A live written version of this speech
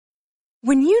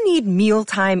When you need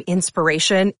mealtime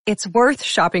inspiration, it's worth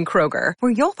shopping Kroger,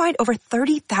 where you'll find over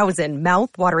 30,000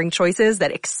 mouth-watering choices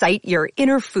that excite your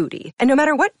inner foodie. And no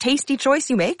matter what tasty choice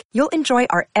you make, you'll enjoy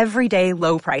our everyday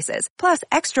low prices, plus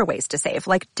extra ways to save,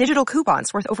 like digital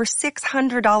coupons worth over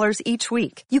 $600 each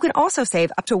week. You can also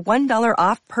save up to $1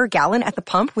 off per gallon at the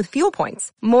pump with fuel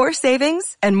points. More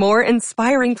savings and more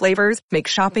inspiring flavors make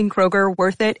shopping Kroger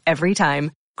worth it every time.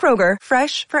 Kroger,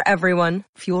 fresh for everyone.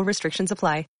 Fuel restrictions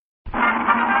apply.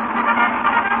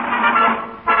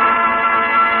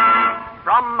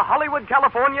 From Hollywood,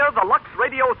 California, the Lux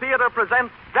Radio Theater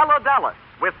presents Stella Dallas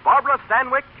with Barbara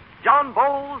Stanwyck, John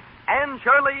Bowles, Anne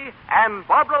Shirley, and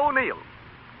Barbara O'Neill.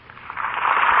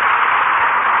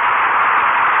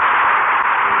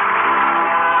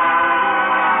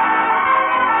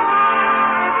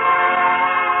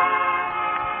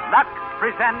 Lux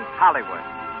presents Hollywood.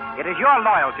 It is your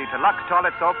loyalty to Lux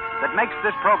Toilet Soap that makes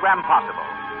this program possible,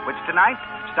 which tonight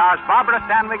stars Barbara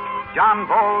Stanwyck, John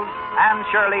Bowles, Anne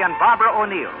Shirley, and Barbara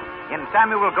O'Neill in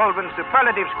Samuel Goldwyn's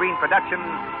superlative screen production,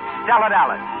 Stella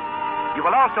Dallas. You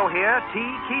will also hear T.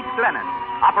 Keith Glennon,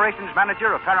 operations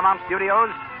manager of Paramount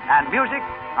Studios, and music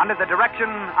under the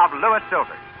direction of Louis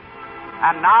Silvers.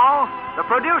 And now, the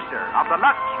producer of the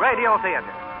Lux Radio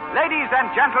Theater. Ladies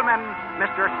and gentlemen,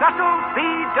 Mr. Cecil B.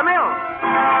 DeMille.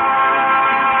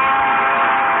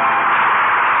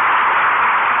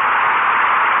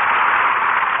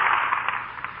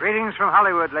 Greetings from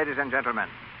Hollywood, ladies and gentlemen.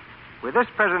 With this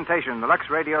presentation, the Lux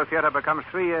Radio Theater becomes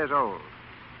 3 years old.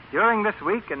 During this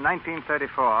week in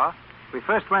 1934, we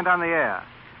first went on the air,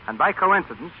 and by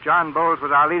coincidence, John Bowles was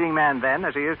our leading man then,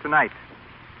 as he is tonight.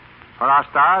 For our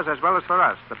stars, as well as for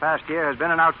us, the past year has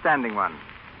been an outstanding one.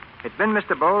 It's been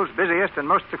Mr. Bowles' busiest and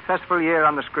most successful year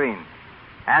on the screen.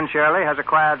 Anne Shirley has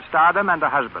acquired stardom and a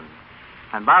husband.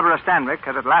 And Barbara Stanwyck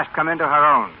has at last come into her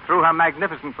own through her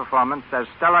magnificent performance as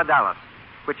Stella Dallas,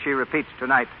 which she repeats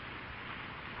tonight.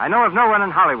 I know of no one in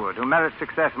Hollywood who merits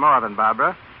success more than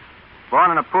Barbara.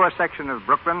 Born in a poor section of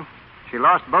Brooklyn, she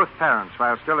lost both parents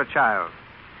while still a child.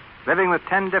 Living with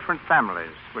 10 different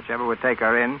families, whichever would take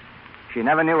her in, she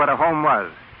never knew what a home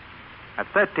was. At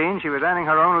 13, she was earning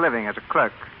her own living as a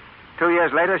clerk. 2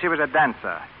 years later, she was a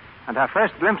dancer. And her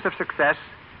first glimpse of success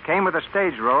came with a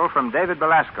stage role from David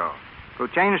Belasco, who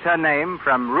changed her name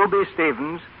from Ruby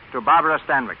Stevens to Barbara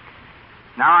Stanwyck.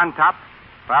 Now on top,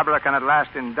 Barbara can at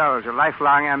last indulge a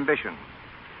lifelong ambition.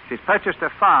 She's purchased a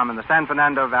farm in the San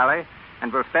Fernando Valley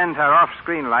and will spend her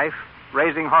off-screen life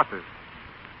raising horses.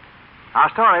 Our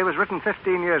story was written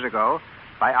 15 years ago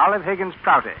by Olive Higgins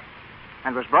Prouty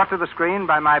and was brought to the screen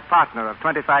by my partner of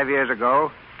 25 years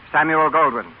ago, Samuel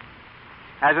Goldwyn.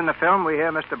 As in the film, we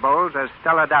hear Mr. Bowles as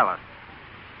Stella Dallas,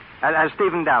 as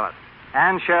Stephen Dallas,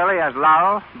 Anne Shirley as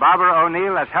Laurel, Barbara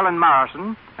O'Neill as Helen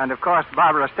Morrison, and, of course,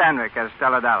 Barbara Stanwyck as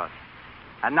Stella Dallas.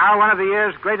 And now one of the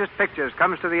year's greatest pictures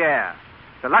comes to the air.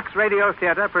 The Lux Radio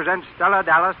Theater presents Stella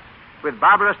Dallas with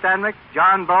Barbara Stanwyck,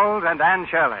 John Bowles, and Anne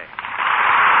Shirley.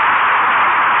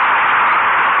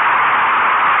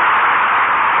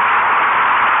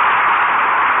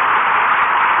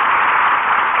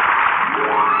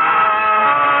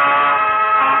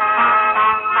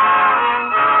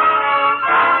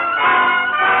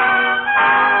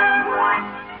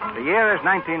 The year is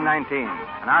 1919,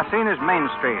 and our scene is Main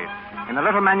Street, in the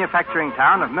little manufacturing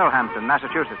town of Millhampton,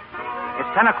 Massachusetts.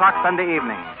 It's 10 o'clock Sunday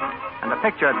evening, and the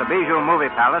picture at the Bijou Movie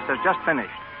Palace has just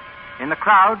finished. In the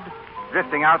crowd,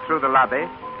 drifting out through the lobby,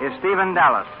 is Stephen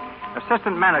Dallas,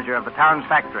 assistant manager of the town's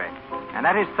factory. And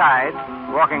at his side,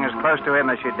 walking as close to him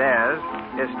as she dares,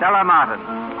 is Stella Martin.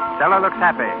 Stella looks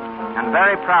happy and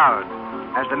very proud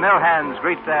as the mill hands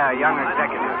greet their young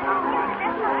executive.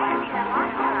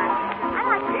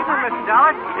 Mr.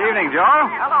 Dallas. Evening, Joe.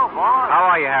 Hello, boss. How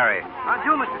are you, Harry? How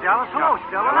do, Mr. Dallas? Hello,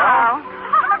 Stella. Hello.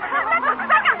 That's the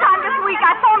second time this week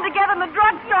I saw them together in the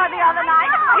drugstore the other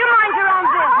night. You mind your own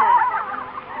business.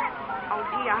 Oh,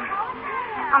 dear.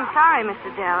 I'm sorry, Mr.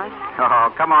 Dallas.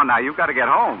 Oh, come on now. You've got to get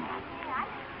home.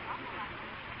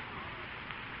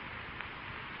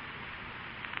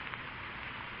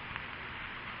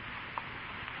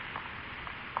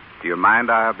 Do you mind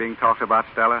our being talked about,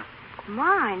 Stella?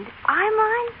 Mind? I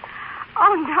mind?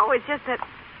 Oh, no, it's just that...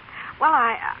 Well,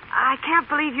 I can't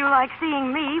believe you like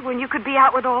seeing me when you could be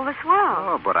out with all the swell.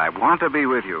 Oh, but I want to be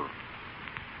with you.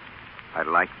 I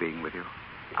like being with you.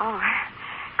 Oh,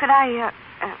 could I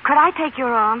take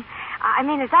your arm? I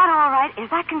mean, is that all right? Is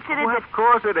that considered... Well, of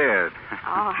course it is.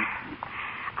 Oh,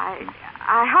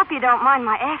 I hope you don't mind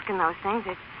my asking those things.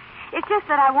 It's just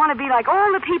that I want to be like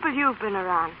all the people you've been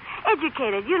around.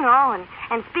 educated, you know,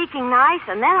 and speaking nice,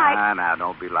 and then Now,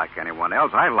 don't be like anyone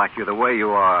else. I like you the way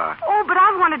you are. Oh, but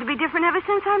I've wanted to be different ever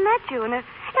since I met you, and if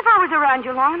I was around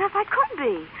you long enough, I could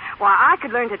be. Why, I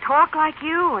could learn to talk like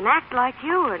you and act like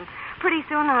you, and pretty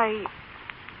soon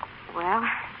well,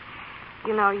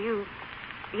 you know,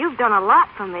 you've done a lot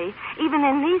for me, even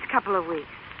in these couple of weeks.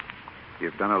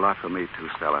 You've done a lot for me, too,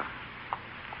 Stella.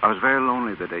 I was very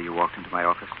lonely the day you walked into my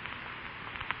office.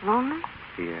 Lonely?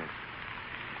 Yes.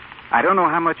 I don't know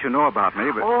how much you know about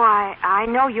me, but... Oh, I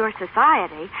know your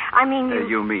society. I mean,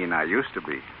 you mean I used to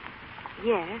be.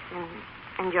 Yes,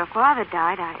 and your father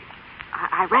died.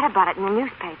 I read about it in the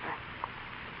newspaper.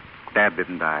 Dad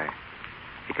didn't die.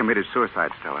 He committed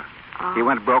suicide, Stella. Oh. He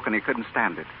went broke and he couldn't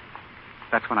stand it.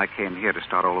 That's when I came here to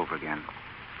start all over again.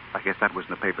 I guess that was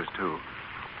in the papers, too.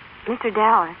 Mr.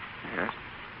 Dallas. Yes?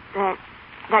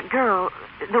 That girl,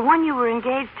 the one you were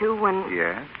engaged to when...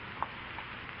 Yes?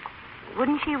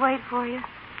 Wouldn't she wait for you?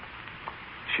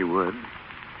 She would,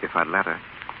 if I'd let her.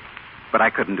 But I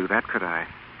couldn't do that, could I?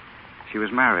 She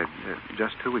was married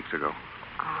just 2 weeks ago.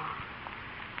 Oh.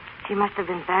 She must have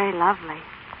been very lovely.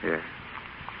 Yes.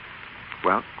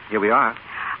 Well, here we are.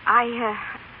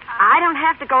 I don't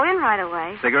have to go in right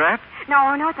away. Cigarette?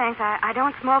 No, thanks. I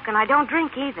don't smoke, and I don't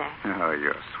drink either. Oh,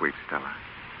 you're sweet, Stella.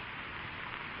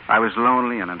 I was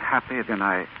lonely and unhappy, then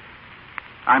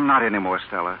I'm not anymore,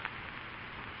 Stella.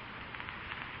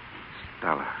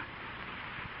 Stella.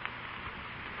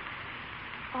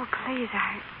 Oh, please,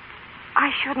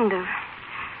 I shouldn't have.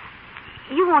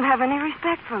 You won't have any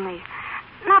respect for me.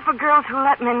 Not for girls who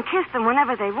let men kiss them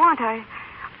whenever they want. I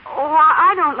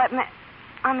don't let men...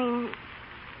 I mean...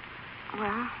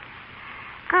 Well,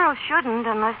 girls shouldn't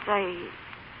unless they...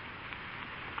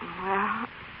 Well,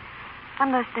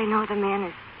 unless they know the man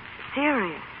is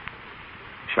serious.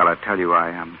 Shall I tell you I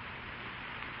am?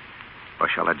 Or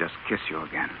shall I just kiss you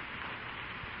again?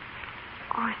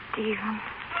 Oh, Stephen.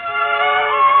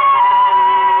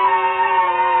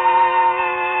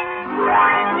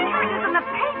 Here it is in the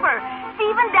paper.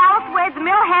 Stephen Dallas weds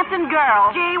Mill Hampton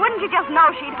girl. Gee, wouldn't you just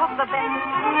know she'd hope the best?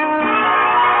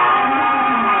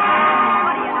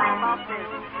 What do you know about this?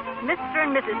 Mr.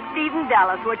 and Mrs. Stephen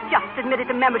Dallas were just admitted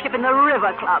to membership in the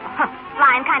River Club.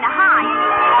 Flying kind of high.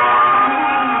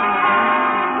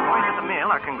 Boys at the mill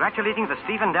are congratulating the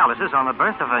Stephen Dallases on the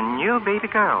birth of a new baby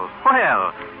girl.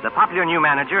 Well, the popular new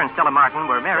manager and Stella Martin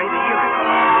were married a year ago.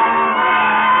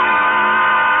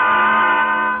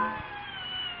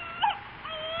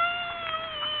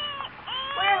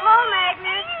 We're home,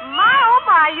 Agnes.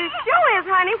 My, you sure is,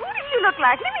 honey. Who does she look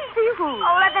like? Let me see who.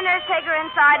 Oh, let the nurse take her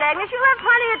inside, Agnes. You'll have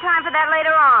plenty of time for that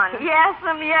later on.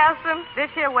 Yes'm.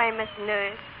 This here way, Miss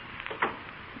Nurse.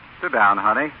 Sit down,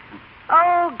 honey.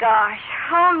 Oh, gosh.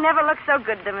 Home never looked so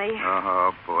good to me.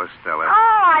 Oh, poor Stella.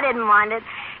 Oh, I didn't mind it.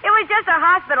 It was just a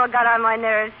hospital got on my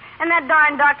nerves. And that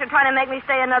darn doctor trying to make me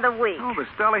stay another week. Oh, but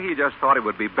Stella, he just thought it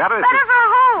would be better Better for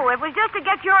who? It was just to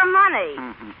get your money.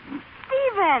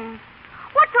 Stephen,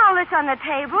 what's all this on the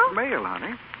table? Mail,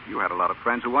 honey. You had a lot of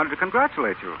friends who wanted to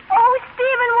congratulate you. Oh,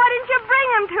 Stephen, why didn't you bring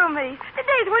him to me? The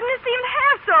days wouldn't have seemed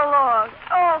half so long.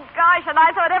 Oh, gosh, and I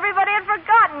thought everybody had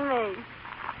forgotten me.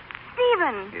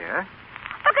 Stephen. Yeah?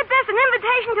 Look at this, an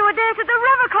invitation to a dance at the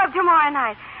River Club tomorrow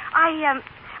night.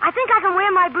 I think I can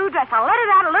wear my blue dress. I'll let it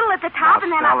out a little at the top, now,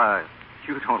 and then Stella,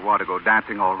 you don't want to go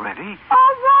dancing already?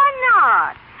 Oh, why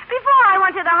not? Before I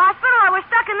went to the hospital, I was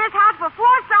stuck in this house for 4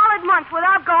 solid months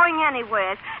without going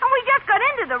anywhere. And we just got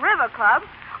into the River Club.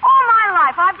 All my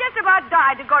life, I've just about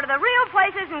died to go to the real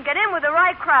places and get in with the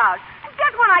right crowd. And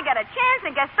just when I get a chance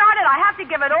and get started, I have to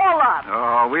give it all up.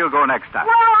 Oh, we'll go next time.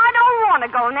 Well, I don't want to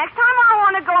go next time. I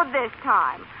want to go this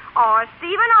time. Oh,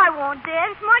 Stephen, I won't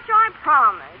dance much, I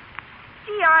promise.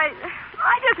 Gee, I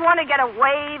just want to get a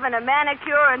wave and a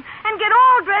manicure and get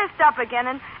all dressed up again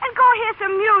and go hear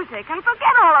some music and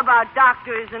forget all about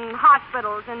doctors and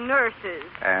hospitals and nurses.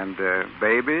 And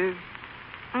babies?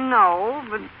 No,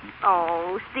 but...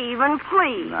 Oh, Stephen,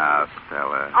 please. Now,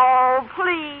 Stella. Oh,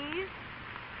 please.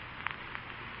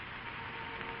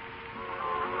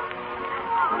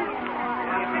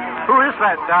 Who is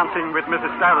that dancing with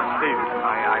Mrs. Dallas, Stephen?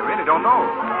 I really don't know.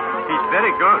 He's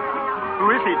very good.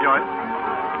 Who is he, Joyce?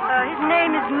 His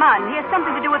name is Munn. He has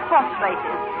something to do with horse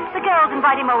racing. The girls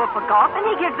invite him over for golf, and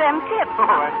he gives them tips. Oh,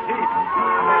 I see.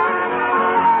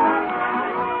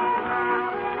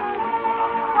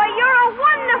 Why, you're a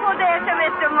wonderful dancer,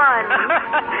 Mr. Munn.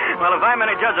 Well, if I'm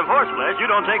any judge of horseflesh,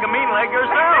 you don't take a mean leg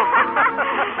yourself.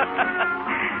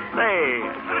 Say,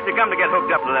 how did you come to get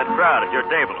hooked up to that crowd at your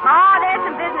table? Oh, there's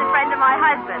some business friend of my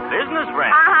husband. Business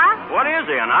friend? Uh-huh. What is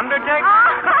he, an undertaker?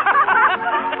 Oh.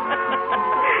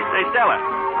 Say, Stella,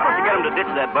 Why don't you get him to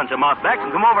ditch that bunch of mothbacks and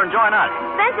come over and join us?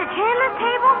 Spencer Chandler's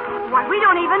table? Why, we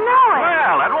don't even know it.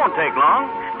 Well, that won't take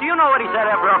long. Do you know what he said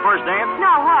after our first dance?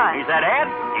 No, what? He said, Ed,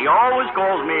 he always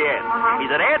calls me Ed. He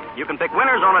said, Ed, you can pick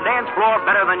winners on a dance floor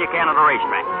better than you can at a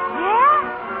racetrack.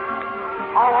 Yeah?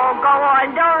 Oh, go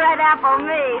on. Don't red apple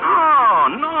me. Oh,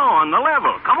 no, on the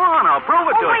level. Come on, I'll prove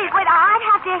it to you. Wait. I'd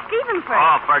have to ask Stephen first.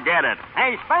 Oh, forget it.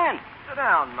 Hey, Spence. Sit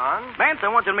down, Mom. Spence,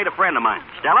 I want you to meet a friend of mine.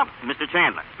 Stella, Mr.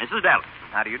 Chandler, Mrs. Dallas.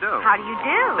 How do you do? How do you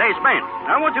do? Say, Spence,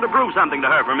 I want you to prove something to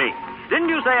her for me. Didn't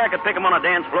you say I could pick him on a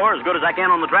dance floor as good as I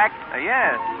can on the track?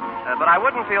 Yes, but I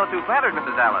wouldn't feel too flattered,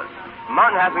 Mrs. Dallas.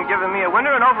 Munn hasn't given me a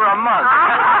winner in over a month.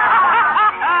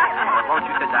 Won't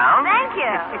you sit down? Thank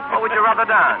you. Or would you rather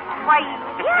dance? Why,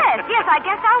 yes, I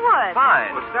guess I would.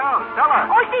 Fine. Well, Stella.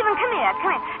 Oh, Stephen, come here.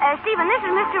 Stephen, this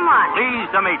is Mr. Munn.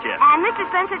 Pleased to meet you. And Mr.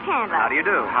 Spencer Chandler. How do you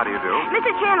do? How do you do?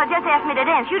 Mr. Chandler just asked me to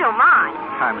dance. You don't mind.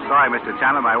 I'm sorry, Mr.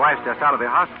 Chandler. My wife's just out of the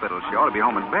hospital. She ought to be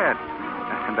home in bed.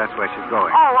 And that's where she's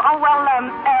going.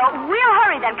 We'll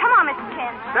hurry then. Come on, Mr.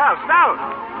 Chandler. Stella.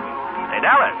 Hey,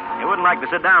 Dallas, you wouldn't like to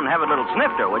sit down and have a little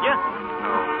snifter, would you?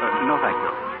 No, thank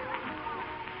you.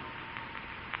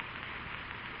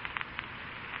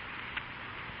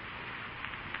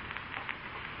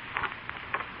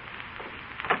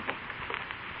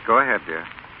 Go ahead, dear.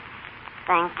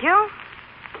 Thank you.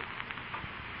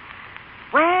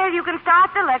 Well, you can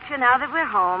start the lecture now that we're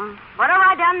home. What have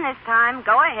I done this time?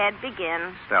 Go ahead,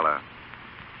 begin. Stella,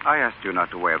 I asked you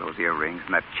not to wear those earrings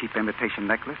and that cheap imitation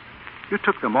necklace. You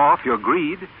took them off, you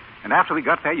agreed, and after we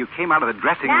got there, you came out of the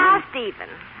dressing Now, room. Stephen,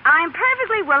 I'm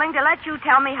perfectly willing to let you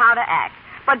tell me how to act.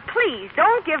 But please,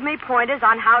 don't give me pointers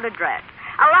on how to dress.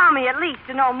 Allow me at least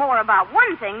to know more about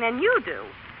one thing than you do.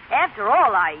 After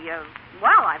all,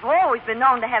 I've always been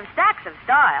known to have stacks of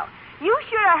style. You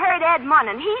should have heard Ed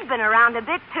Munn, and he's been around a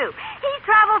bit, too. He's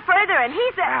traveled further, and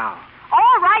he's a... Al.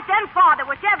 All right, then, Father,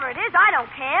 whichever it is, I don't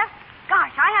care.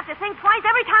 Gosh, I have to think twice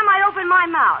every time I open my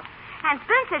mouth. And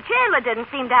Spencer Chandler didn't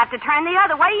seem to have to turn the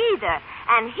other way either.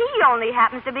 And he only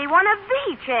happens to be one of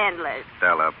the Chandlers.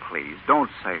 Stella, please, don't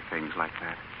say things like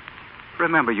that.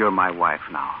 Remember, you're my wife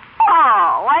now.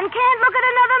 Oh, and can't look at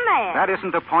another man. That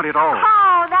isn't the point at all.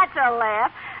 Oh, that's a laugh.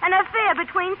 An affair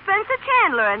between Spencer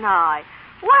Chandler and I.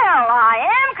 Well, I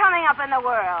am coming up in the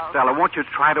world. Stella, won't you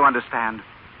try to understand?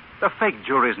 The fake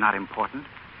jury is not important.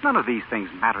 None of these things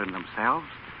matter in themselves.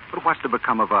 But what's to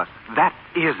become of us? That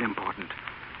is important.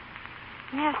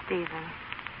 Yes, Stephen.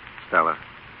 Stella,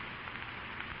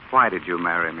 why did you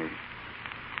marry me?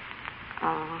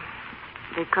 Oh,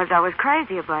 because I was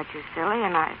crazy about you, silly,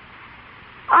 and I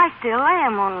still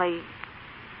am, only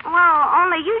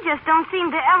you just don't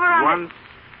seem to ever... Once,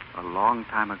 a long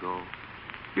time ago,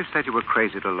 you said you were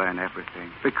crazy to learn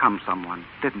everything, become someone,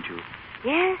 didn't you?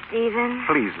 Yes, Stephen.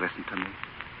 Please listen to me.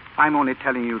 I'm only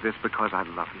telling you this because I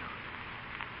love you.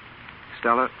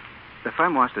 Stella, the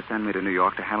firm wants to send me to New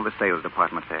York to handle the sales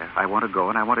department there. I want to go,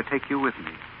 and I want to take you with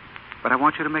me. But I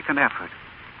want you to make an effort.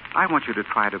 I want you to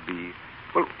try to be,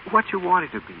 well, what you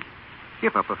wanted to be.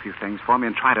 Give up a few things for me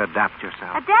and try to adapt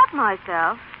yourself. Adapt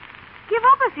myself? Give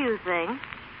up a few things?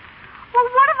 Well,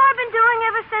 what have I been doing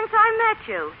ever since I met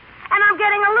you? And I'm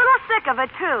getting a little sick of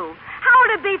it, too. How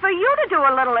would it be for you to do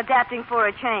a little adapting for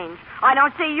a change? I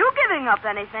don't see you giving up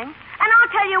anything. And I'll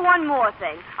tell you one more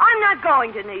thing. I'm not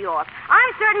going to New York.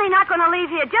 I'm certainly not going to leave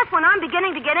here just when I'm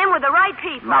beginning to get in with the right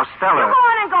people. Now, Stella... You go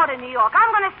on and go to New York. I'm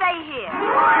going to stay here.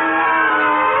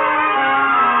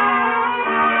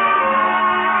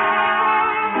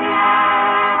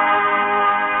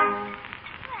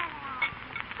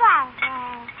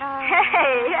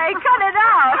 Hey, cut it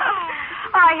out.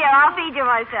 Oh, here, I'll feed you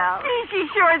myself. She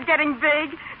sure is getting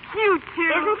big. Cute,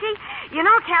 too. Isn't she? You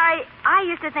know, Carrie, I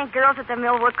used to think girls at the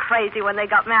mill were crazy when they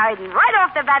got married and right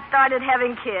off the bat started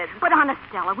having kids. But, honest,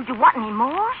 Stella, would you want any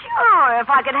more? Sure, if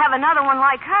I could have another one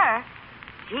like her.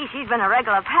 Gee, she's been a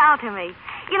regular pal to me.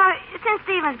 You know, since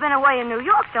Stephen's been away in New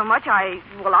York so much, I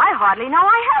hardly know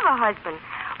I have a husband.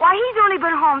 Why, he's only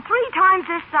been home 3 times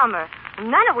this summer. And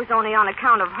then it was only on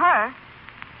account of her.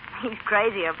 He's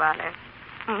crazy about her.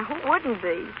 And who wouldn't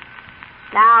be?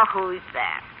 Now, who's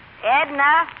that?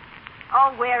 Edna?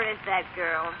 Oh, where is that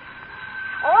girl?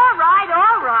 All right.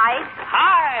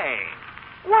 Hi.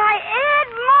 Why, Ed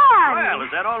Munn. Well,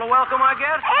 is that all the welcome I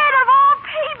get? Ed, of all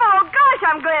people. Gosh,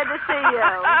 I'm glad to see you.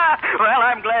 Well,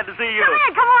 I'm glad to see you.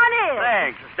 Come on in.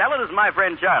 Thanks. Stella, this is my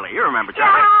friend Charlie. You remember Yeah,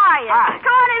 Charlie? how are you? Hi.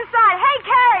 Come on inside. Hey,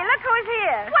 Carrie, look who's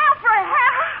here. Well, for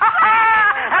heaven's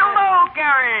sake. Hello,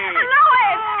 Carrie. Hello,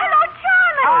 Ed. Hello,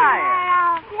 Charlie. Hi.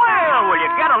 Well, will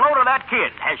you get a load of that kid?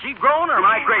 Has she grown or am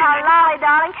I crazy? Oh, Lolly,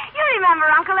 darling. You remember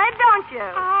Uncle Ed, don't you?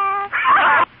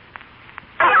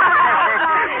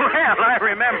 Well, I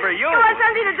remember you. You want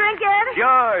something to drink, Ed?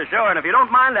 Sure. And if you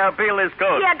don't mind, I'll peel this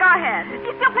coat. Yeah, go ahead.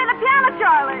 You still play the piano,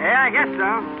 Charlie? Yeah, I guess so.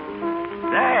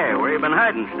 Say, where you been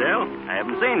hiding still? I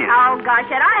haven't seen you. Oh, gosh,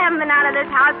 Ed, I haven't been out of this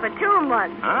house for 2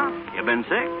 months. Huh? You been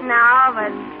sick? No,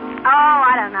 but... Oh,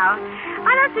 I don't know.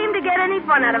 I don't seem to get any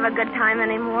fun out of a good time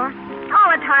anymore. All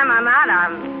the time I'm out,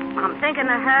 I'm thinking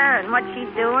of her and what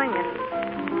she's doing and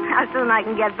how soon I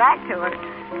can get back to her.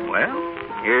 Well,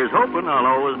 here's hoping I'll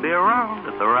always be around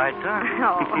at the right time.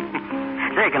 Oh.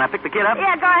 Say, can I pick the kid up?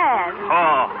 Yeah, go ahead.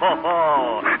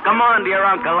 Oh. Come on, dear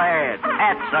Uncle Ed.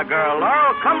 That's a girl. Oh,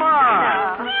 come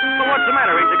on. Well, what's the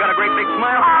matter? Has she got a great big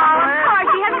smile? Oh, of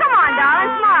course she has. Come on,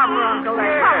 darling. Smile for Uncle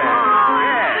Ed. Yeah. Come on.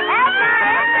 Yeah. Edgar.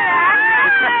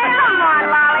 Come on,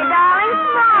 Lolly, darling.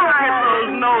 Smile. Look at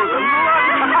those noses.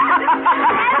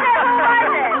 Edgar, who was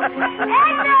it?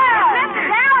 Edgar! Mr.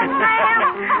 Dallas, ma'am.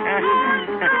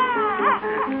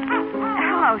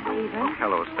 Hello, Stephen.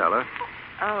 Hello, Stella.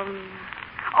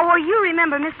 Oh, you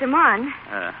remember Mr. Munn.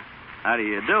 How do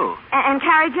you do? And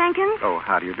Carrie Jenkins? Oh,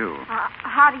 how do you do?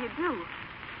 How do you do?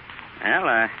 Well,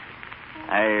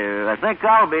 I think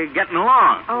I'll be getting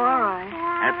along. Oh, all right.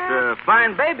 That's a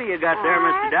fine baby you got there,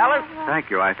 Mr. Dallas. Thank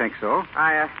you, I think so.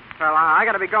 I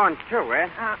got to be going, too, Ed.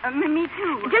 Me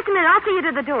too. Just a minute. I'll see you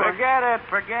to the door. Forget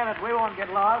it. We won't get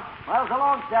lost. Well, so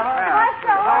long, Stella.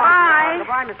 Bye.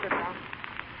 Goodbye, Mr. Brown.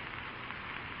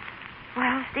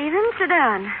 Well, Stephen, sit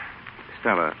down.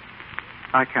 Stella,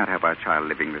 I can't have our child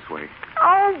living this way.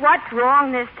 Oh, what's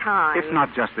wrong this time? It's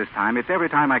not just this time. It's every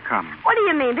time I come. What do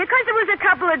you mean? Because there was a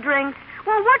couple of drinks?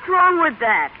 Well, what's wrong with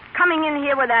that? Coming in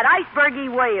here with that icebergy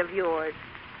way of yours.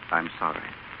 I'm sorry.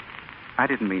 I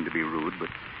didn't mean to be rude, but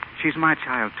she's my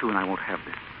child, too, and I won't have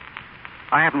this.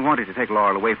 I haven't wanted to take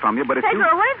Laurel away from you, but if Take you...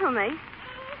 her away from me?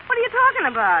 What are you talking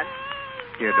about?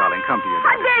 Here, darling, come to your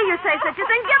How daddy. dare you say such a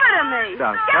thing? Give it to me.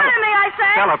 Stella, Give it to me, I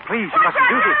say. Stella, please, you mustn't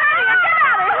do this. Get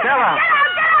out of here. Stella.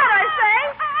 Get out, I say.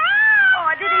 Oh,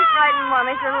 did he frighten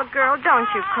Mommy's little girl? Don't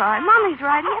you cry. Mommy's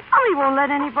right here. Mommy won't let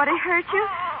anybody hurt you.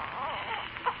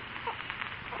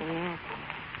 Yes.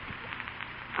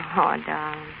 Oh,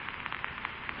 darling.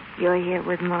 You're here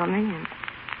with Mommy, and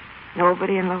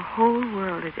nobody in the whole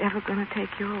world is ever going to take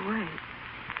you away.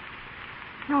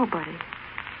 Nobody.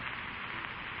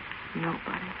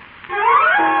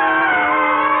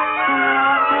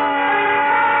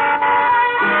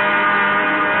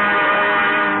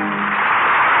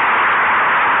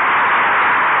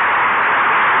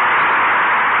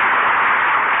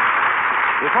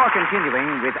 Before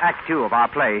continuing with Act 2 of our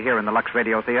play here in the Lux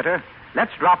Radio Theater,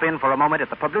 let's drop in for a moment at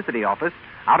the publicity office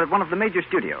out at one of the major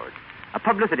studios. A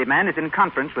publicity man is in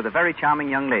conference with a very charming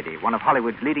young lady, one of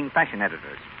Hollywood's leading fashion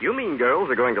editors. You mean girls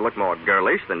are going to look more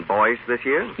girlish than boys this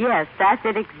year? Yes, that's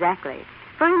it exactly.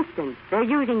 For instance, they're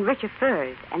using richer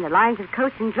furs, and the lines of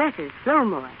coats and dresses flow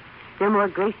more. They're more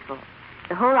graceful.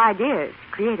 The whole idea is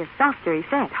to create a softer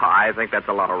effect. Oh, I think that's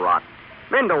a lot of rot.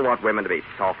 Men don't want women to be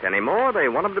soft anymore. They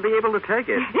want them to be able to take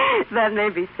it. That may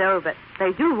be so, but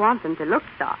they do want them to look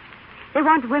soft. They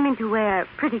want women to wear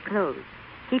pretty clothes,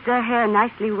 keep their hair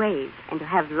nicely waved, and to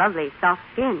have lovely, soft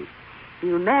skin.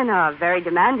 You men are very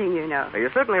demanding, you know. Well,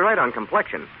 you're certainly right on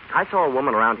complexion. I saw a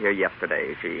woman around here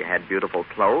yesterday. She had beautiful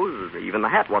clothes. Even the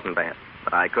hat wasn't bad.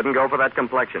 But I couldn't go for that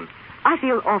complexion. I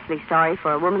feel awfully sorry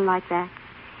for a woman like that.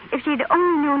 If she'd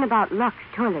only known about Lux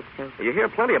toilet soap. You hear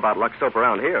plenty about Lux soap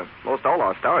around here. Most all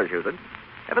our stars use it.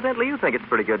 Evidently, you think it's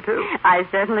pretty good, too. I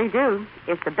certainly do.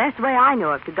 It's the best way I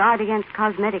know of to guard against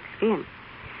cosmetic skin.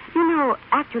 You know,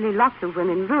 actually, lots of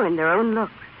women ruin their own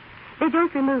looks. They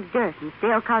don't remove dirt and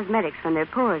stale cosmetics from their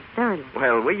pores thoroughly.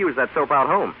 Well, we use that soap out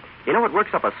home. You know, it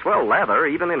works up a swell lather,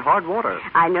 even in hard water.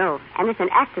 I know, and it's an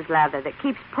active lather that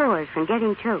keeps pores from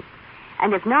getting choked.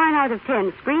 And if 9 out of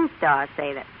 10 screen stars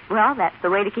say that, well, that's the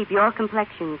way to keep your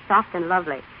complexion soft and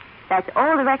lovely. That's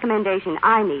all the recommendation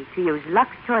I need to use Lux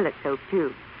toilet soap,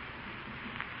 too.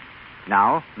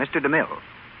 Now, Mr. DeMille.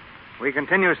 We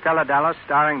continue Stella Dallas,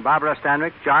 starring Barbara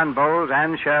Stanwyck, John Bowles,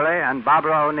 Anne Shirley, and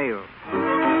Barbara O'Neill.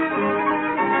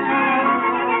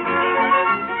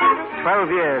 12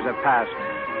 years have passed,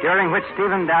 during which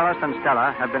Stephen Dallas and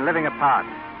Stella have been living apart.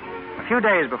 A few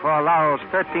days before Laurel's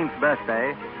 13th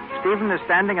birthday, Stephen is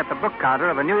standing at the book counter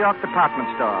of a New York department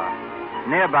store.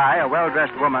 Nearby, a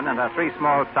well-dressed woman and her 3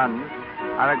 small sons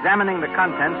are examining the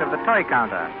contents of the toy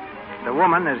counter. The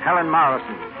woman is Helen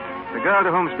Morrison, the girl to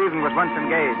whom Stephen was once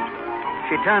engaged.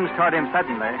 She turns toward him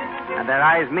suddenly, and their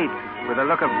eyes meet with a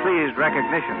look of pleased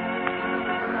recognition.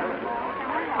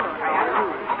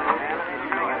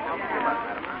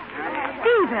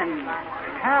 Stephen.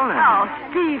 Helen. Oh,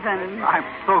 Stephen. I'm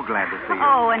so glad to see you.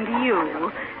 Oh, and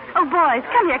you. Oh, boys,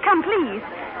 come here, come, please.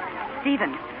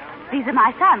 Stephen, These are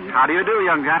my sons. How do you do,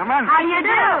 young gentlemen? How do you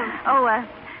do? Oh,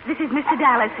 this is Mr.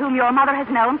 Dallas, whom your mother has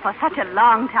known for such a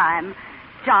long time.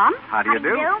 John. How do you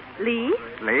do? Lee.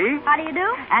 Lee. How do you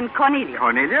do? And Cornelius.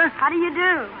 Cornelius? How do you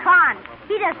do? Con.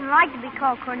 He doesn't like to be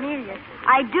called Cornelius.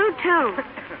 I do, too.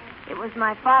 It was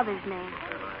my father's name.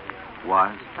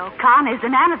 Was? So Con is the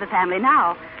man of the family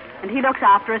now, and he looks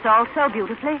after us all so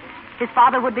beautifully. His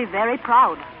father would be very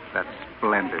proud. That's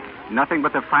splendid. Nothing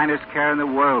but the finest care in the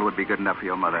world would be good enough for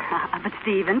your mother. But,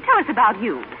 Stephen, tell us about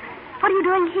you. What are you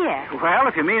doing here? Well,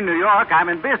 if you mean New York, I'm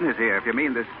in business here. If you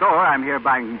mean the store, I'm here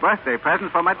buying birthday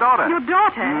presents for my daughter. Your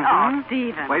daughter? Mm-hmm. Oh,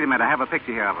 Stephen. Wait a minute. I have a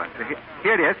picture here of her.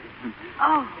 Here it is.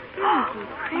 Oh,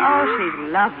 she's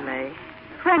lovely.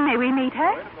 When may we meet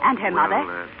her? And her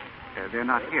mother? They're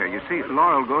not here. You see,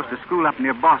 Laurel goes to school up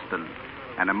near Boston,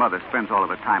 and her mother spends all of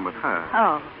her time with her.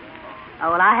 Oh,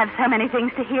 well, I have so many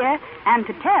things to hear and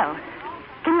to tell.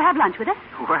 Can you have lunch with us?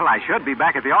 Well, I should be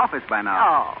back at the office by now.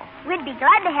 Oh. We'd be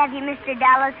glad to have you, Mr.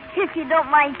 Dallas, if you don't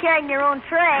mind carrying your own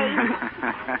tray.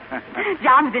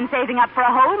 John's been saving up for a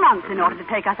whole month in order to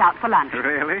take us out for lunch.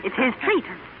 Really? It's his treat.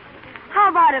 How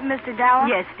about it, Mr. Dallas?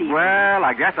 Yes, Steve. Well,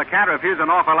 I guess I can't refuse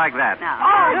an offer like that. No.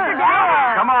 Oh, Mr.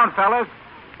 Dallas. Come on, fellas.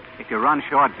 If you run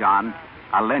short, John,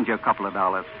 I'll lend you a couple of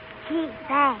dollars. Gee,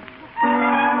 thanks.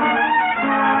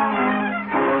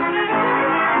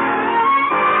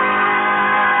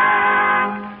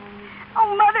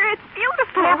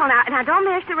 Careful now, don't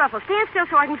mash the ruffles. Stand still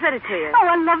so I can fit it to you. Oh,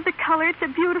 I love the color. It's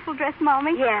a beautiful dress,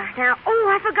 Mommy. Yeah, now,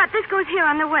 I forgot. This goes here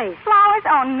on the waist. Flowers?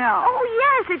 Oh, no. Oh,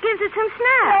 yes, it gives it some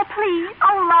snap. Oh, please.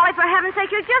 Oh, Lolly, for heaven's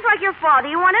sake, you're just like your father.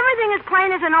 You want everything as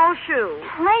plain as an old shoe.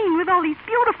 Plain with all these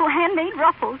beautiful handmade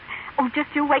ruffles. Oh,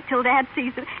 just you wait till Dad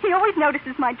sees them. He always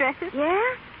notices my dresses. Yeah?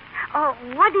 Oh,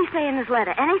 what did he say in his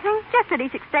letter? Anything? Just that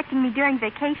he's expecting me during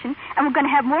vacation, and we're going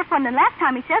to have more fun than last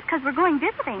time, he says, because we're going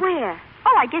visiting. Where?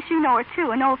 Oh, I guess you know her,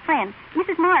 too, an old friend,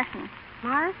 Mrs. Morrison.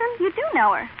 Morrison? You do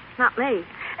know her. Not me.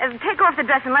 Take off the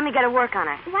dress and let me get to work on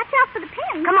it. Watch out for the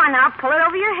pin. Come on now, pull it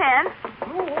over your head.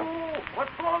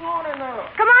 What's going on in there?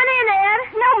 Come on in,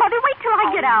 Ed. No, Mother, wait till I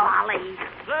get out. Molly.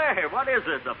 Say, what is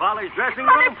this, the Follies dressing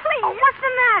Mother, room? please. Oh, what's the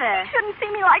matter? You shouldn't see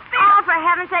me like this. Oh, for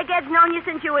heaven's sake, Ed's known you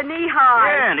since you were knee-high.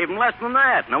 Yeah, and even less than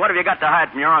that. Now, what have you got to hide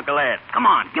from your Uncle Ed? Come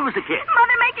on, give us a kiss.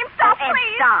 Mother, make him stop, Ed,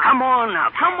 please. stop. Come on now,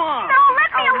 come on. No,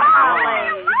 let me alone. Molly. Let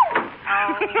me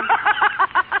alone.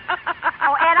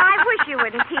 Oh, Ed, I wish you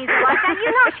wouldn't tease her like that. You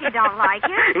know she don't like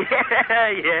you.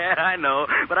 Yeah, I know.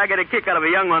 But I get a kick out of a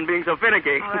young one being so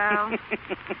finicky. Well,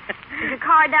 is your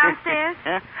car downstairs?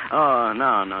 Huh? Oh,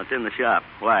 no, it's in the shop.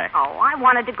 Why? Oh, I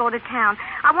wanted to go to town.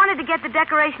 I wanted to get the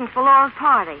decorations for Laura's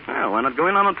party. Well, why not go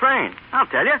in on a train? I'll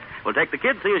tell you. We'll take the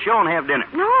kids, see a show, and have dinner.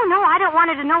 No, I don't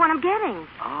want her to know what I'm getting.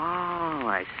 Oh,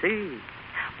 I see.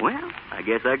 Well, I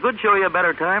guess I could show you a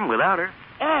better time without her.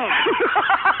 Ed.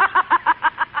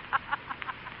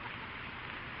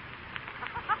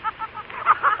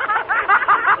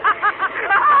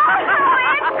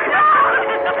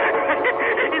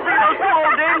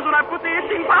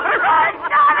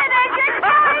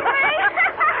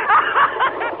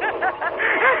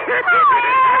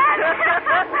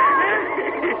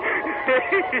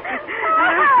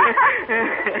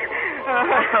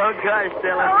 Oh, gosh,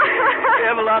 Stella. We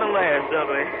have a lot of laughs, don't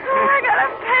we? I got a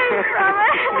pain from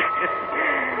it.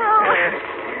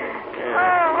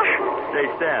 Say,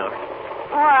 Stella.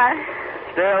 What?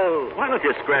 Stella, why don't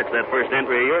you scratch that first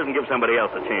entry of yours and give somebody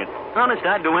else a chance? Honest,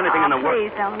 I'd do anything in the world.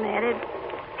 Please don't, Ed.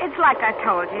 It's like I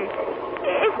told you.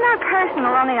 It's not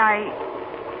personal, only I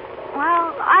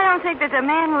don't think there's a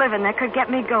man living that could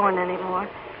get me going anymore.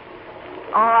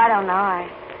 Oh, I don't know.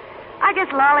 I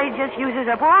guess Lolly just uses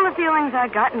up all the feelings I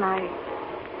got, and I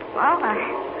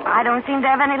don't seem to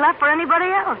have any left for anybody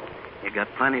else. You got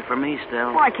plenty for me,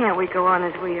 Stella. Why can't we go on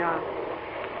as we are?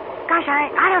 Gosh, I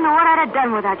don't know what I'd have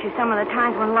done without you some of the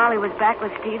times when Lolly was back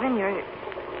with Stephen.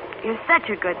 You're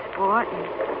such a good sport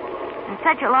and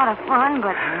such a lot of fun,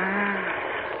 but...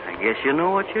 I guess you know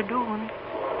what you're doing.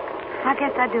 I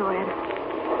guess I do, Ed.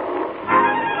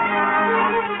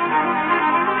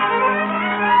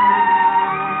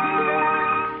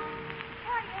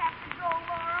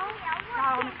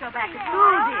 Go back to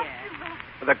school, dear.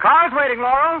 The car's waiting,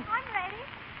 Laurel. I'm ready.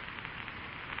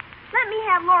 Let me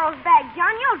have Laurel's bag,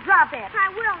 John. You'll drop it. I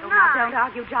will not. Now, don't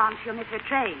argue, John. She'll miss her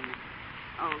train.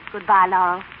 Oh, goodbye,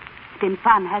 Laurel. It's been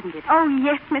fun, hasn't it? Oh,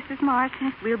 yes, Mrs.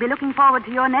 Morrison. We'll be looking forward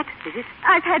to your next visit.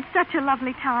 I've had such a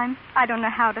lovely time. I don't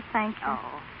know how to thank you.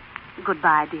 Oh,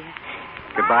 goodbye, dear.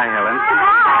 Goodbye, Helen.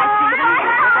 Goodbye, Stephen.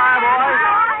 Goodbye,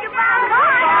 boys.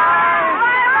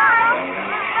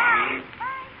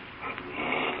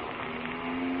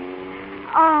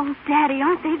 Oh, Daddy,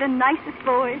 aren't they the nicest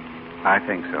boys? I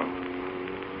think so.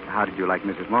 How did you like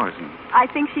Mrs. Morrison? I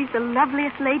think she's the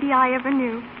loveliest lady I ever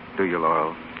knew. Do you,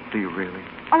 Laurel? Do you really?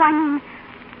 Oh, I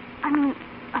mean,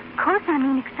 of course I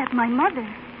mean, except my mother.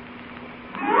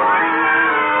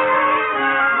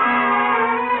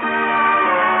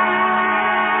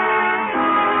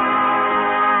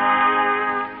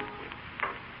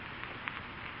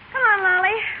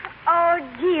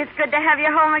 It's good to have you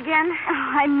home again.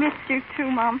 Oh, I missed you too,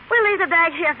 Mom. We'll leave the bag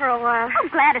here for a while. Oh,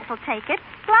 Gladys will take it.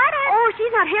 Gladys? Oh,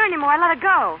 she's not here anymore. I let her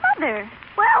go. Mother.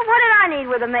 Well, what did I need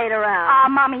with a maid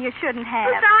around? Mommy, you shouldn't have.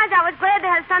 Besides, I was glad to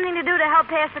have something to do to help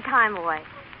pass the time away.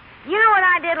 You know what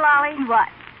I did, Lolly? What?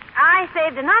 I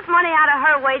saved enough money out of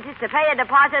her wages to pay a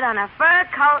deposit on a fur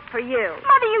coat for you.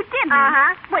 Mother, you didn't.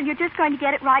 Uh-huh. Well, you're just going to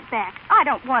get it right back. I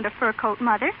don't want a fur coat,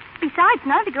 Mother. Besides,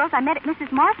 none of the girls I met at Mrs.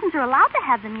 Morrison's are allowed to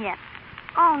have them yet.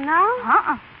 Oh, no?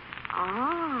 Uh-uh.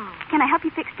 Oh. Can I help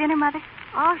you fix dinner, Mother?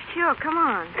 Oh, sure. Come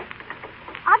on.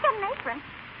 I'll get an apron.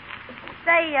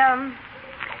 Say,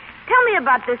 tell me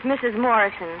about this Mrs.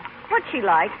 Morrison. What's she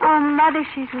like? Oh, Mother,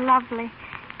 she's lovely.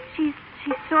 She's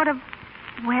sort of,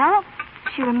 well,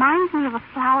 she reminds me of a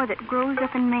flower that grows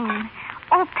up in Maine.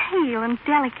 All pale and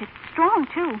delicate. Strong,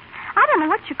 too. I don't know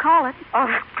what you call it.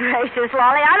 Oh, gracious,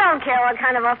 Lolly. I don't care what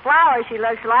kind of a flower she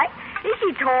looks like. Is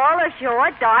she tall or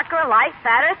short, dark or light,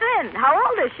 fat or thin? How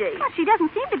old is she? Well, she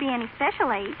doesn't seem to be any special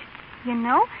age. You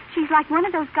know, she's like one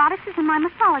of those goddesses in my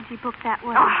mythology book that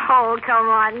way. Oh, come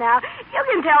on now. You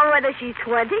can tell whether she's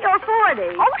 20 or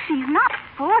 40. Oh, she's not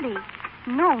 40.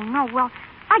 No. Well,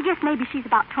 I guess maybe she's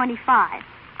about 25.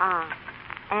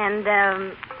 And,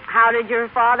 how did your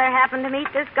father happen to meet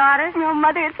this goddess? No,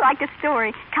 Mother, it's like a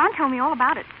story. Con told me all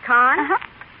about it. Con? Uh-huh.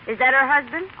 Is that her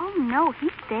husband? Oh, no,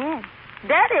 he's dead.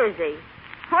 Dead, is he?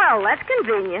 Well, that's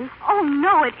convenient. Oh,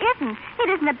 no, it isn't. It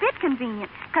isn't a bit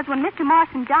convenient. Because when Mr.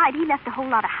 Morrison died, he left a whole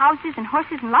lot of houses and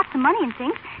horses and lots of money and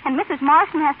things, and Mrs.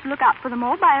 Morrison has to look out for them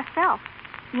all by herself.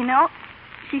 You know,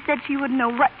 she said she wouldn't know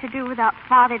what to do without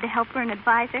Father to help her and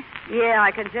advise her. Yeah,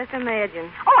 I could just imagine.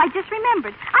 Oh, I just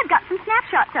remembered. I've got some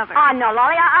snapshots of her. Oh, no,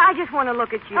 Lolly, I just want to look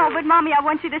at you. Oh, but, Mommy, I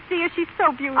want you to see her. She's so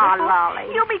beautiful. Oh,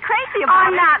 Lolly. You'll be crazy about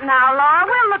Oh, it. not now, Laura.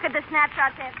 We'll look at the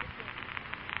snapshots after.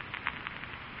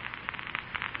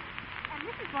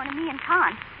 This is one of me and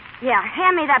Con. Yeah,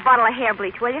 hand me that bottle of hair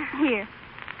bleach, will you? Here.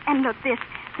 And look, this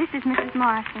is Mrs.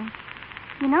 Morrison.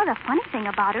 You know, the funny thing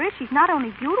about her is she's not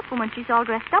only beautiful when she's all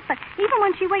dressed up, but even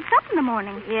when she wakes up in the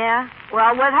morning. Yeah?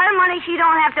 Well, with her money, she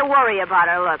don't have to worry about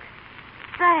her looks.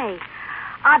 Say,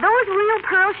 are those real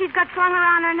pearls she's got slung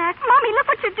around her neck? Mommy, look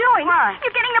what you're doing. What?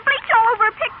 You're getting the bleach all over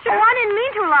her picture. Oh, I didn't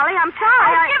mean to, Lolly. I'm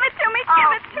sorry. Oh, give it to me.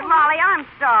 Give it to me. Lolly, I'm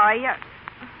sorry.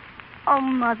 Oh,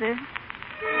 Mother.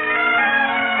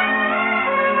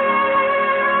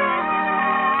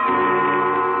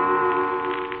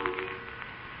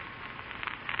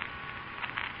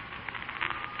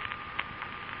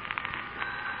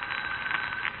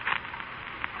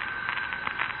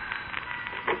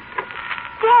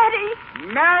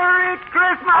 Merry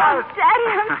Christmas! Oh, Daddy,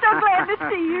 I'm so glad to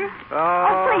see you.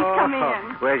 Oh, please come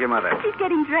in. Where's your mother? She's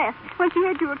getting dressed. When she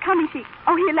heard you were coming,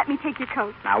 Oh, here, let me take your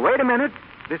coat. Now, wait a minute.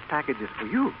 This package is for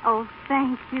you. Oh,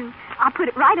 thank you. I'll put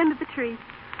it right under the tree.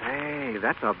 Hey,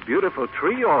 that's a beautiful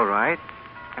tree, all right.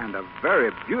 And a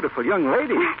very beautiful young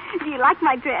lady. Do you like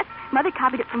my dress? Mother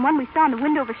copied it from one we saw in the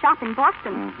window of a shop in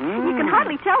Boston. Mm-hmm. You can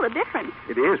hardly tell the difference.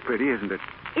 It is pretty, isn't it?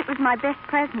 It was my best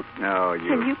present. Oh,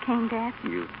 Till you came, Dad.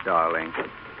 You darling.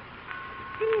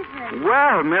 Stephen.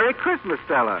 Well, Merry Christmas,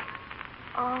 Stella.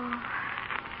 Oh,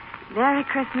 Merry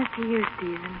Christmas to you,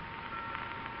 Stephen.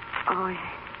 Oh,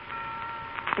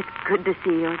 it's good to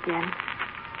see you again.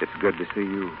 It's good to see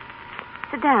you.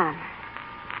 Sit down.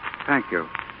 Thank you.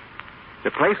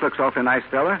 The place looks awfully nice,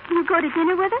 Stella. You go to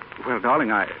dinner with us? Well,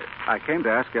 darling, I came to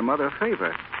ask your mother a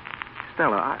favor.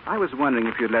 Stella, I was wondering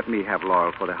if you'd let me have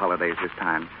Laurel for the holidays this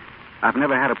time. I've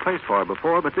never had a place for her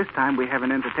before, but this time we have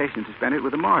an invitation to spend it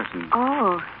with the Morrisons.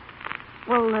 Oh.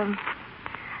 Well,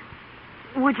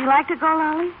 would you like to go,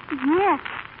 Lolly? Yes.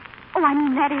 Oh, I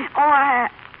mean, that is... Oh,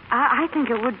 I think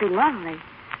it would be lovely.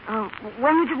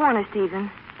 When would you want us,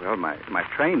 Stephen? Well, my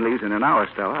train leaves in an hour,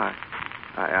 Stella.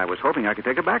 I was hoping I could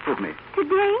take her back with me.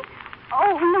 Today?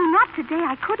 Oh, no, not today.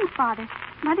 I couldn't, Father.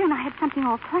 Mother and I had something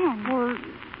all planned. Well,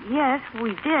 yes,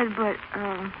 we did, but,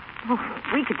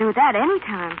 we could do that any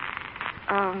time.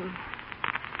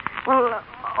 Well,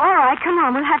 all right, come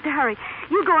on. We'll have to hurry.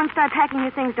 You go and start packing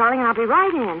your things, darling, and I'll be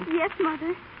right in. Yes,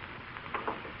 Mother.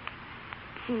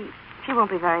 She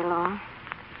won't be very long.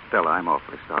 Stella, I'm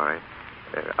awfully sorry.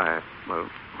 Well,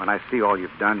 when I see all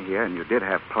you've done here, and you did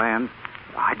have plans,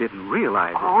 I didn't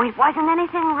realize it. Oh, it wasn't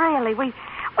anything really.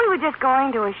 We were just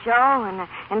going to a show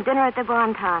and dinner at the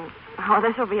Bon Ton. Oh,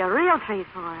 this will be a real treat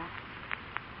for us.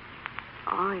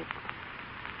 Oh,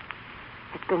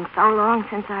 it's been so long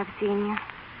since I've seen you.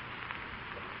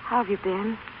 How have you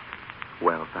been?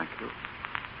 Well, thank you.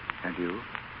 And you?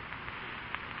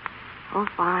 Oh,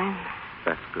 fine.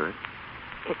 That's good.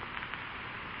 It's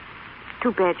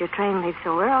too bad your train leaves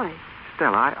so early.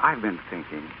 Stella, I've been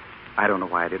thinking. I don't know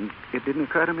why it didn't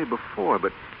occur to me before,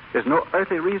 but there's no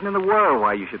earthly reason in the world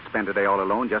why you should spend a day all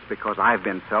alone just because I've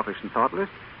been selfish and thoughtless.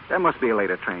 There must be a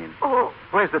later train. Oh.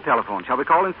 Where's the telephone? Shall we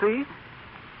call and see?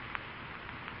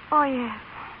 Oh, yes.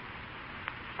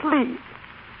 Please.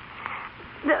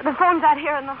 The phone's out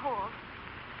here in the hall.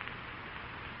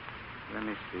 Let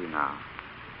me see now.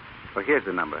 Well, here's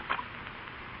the number.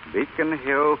 Beacon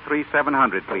Hill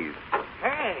 3700, please.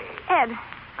 Hey. Ed.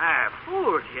 I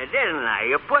fooled you, didn't I?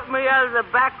 You put me out of the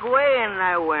back way, and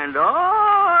I went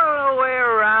all the way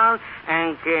around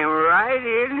and came right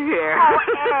in here. Oh,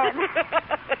 Ed.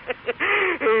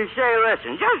 Say,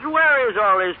 listen, just where is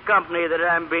all this company that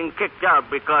I'm being kicked out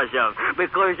because of?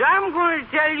 Because I'm going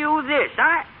to tell you this.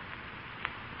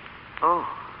 Oh,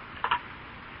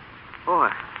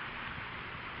 I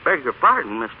beg your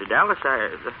pardon, Mr. Dallas.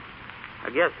 I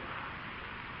guess...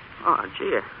 Oh,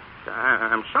 gee,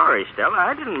 I'm sorry, Stella.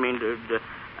 I didn't mean to...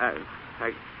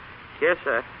 I guess,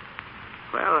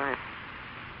 I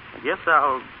guess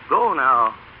I'll go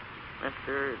now,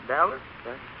 Mr. Dallas.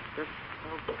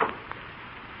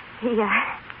 He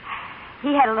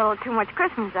had a little too much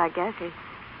Christmas, I guess.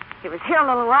 He was here a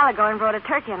little while ago and brought a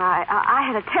turkey, and I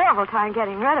had a terrible time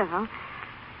getting rid of him.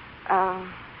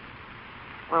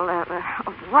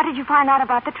 What did you find out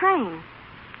about the train?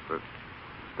 Well,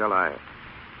 Stella,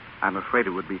 I'm afraid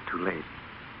it would be too late.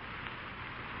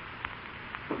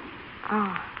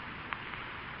 Oh,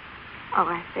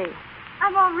 I see.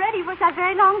 I'm all ready. Was that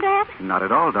very long, Dad? Not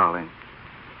at all, darling.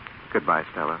 Goodbye,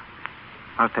 Stella.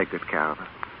 I'll take good care of her.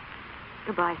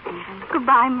 Goodbye, Stephen.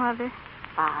 Goodbye, Mother.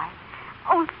 Bye.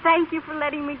 Oh, thank you for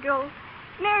letting me go.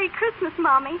 Merry Christmas,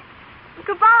 Mommy.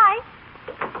 Goodbye.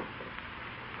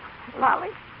 Lolly.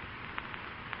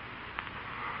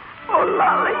 Oh,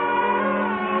 Lolly.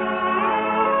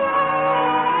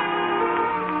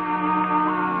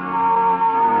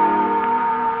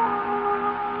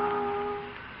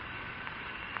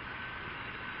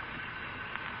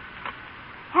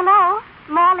 Hello,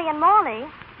 Morley and Morley.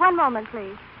 One moment,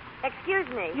 please. Excuse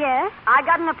me. Yes? I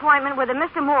got an appointment with a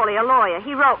Mr. Morley, a lawyer.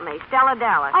 He wrote me, Stella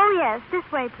Dallas. Oh, yes. This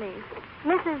way, please.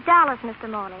 Mrs. Dallas, Mr.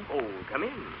 Morley. Oh, come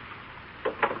in.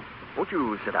 Won't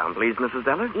you sit down, please, Mrs.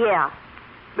 Dallas? Yeah.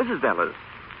 Mrs. Dallas,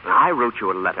 I wrote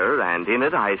you a letter, and in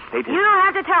it I stated... You don't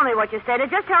have to tell me what you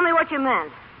stated. Just tell me what you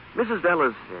meant. Mrs.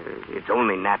 Dallas, it's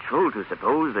only natural to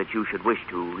suppose that you should wish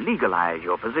to legalize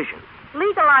your position.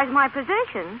 Legalize my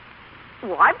position?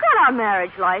 Well, I've got our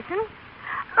marriage license.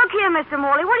 Look here, Mr.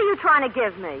 Morley, what are you trying to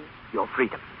give me? Your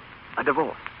freedom. A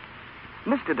divorce.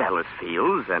 Mr. Dallas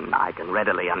feels, and I can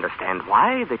readily understand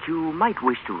why, that you might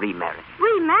wish to remarry.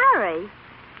 Remarry?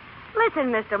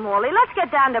 Listen, Mr. Morley, let's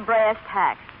get down to brass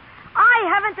tacks. I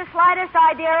haven't the slightest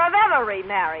idea of ever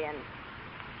remarrying.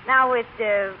 Now, it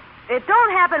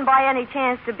don't happen by any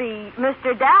chance to be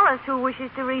Mr. Dallas who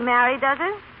wishes to remarry, does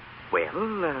it?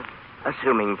 Well,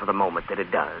 assuming for the moment that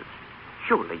it does,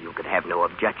 surely you could have no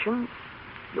objections.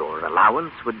 Your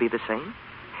allowance would be the same.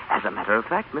 As a matter of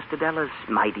fact, Mr. Dallas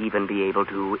might even be able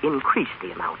to increase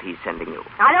the amount he's sending you.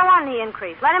 I don't want any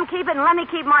increase. Let him keep it and let me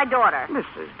keep my daughter.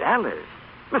 Mrs. Dallas,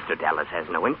 Mr. Dallas has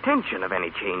no intention of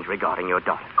any change regarding your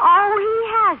daughter. Oh, he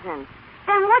hasn't.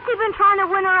 Then what's he been trying to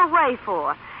win her away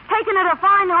for? Taking her to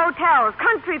fine hotels,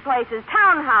 country places,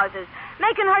 townhouses,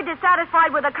 making her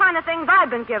dissatisfied with the kind of things I've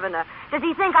been giving her. Does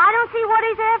he think I don't see what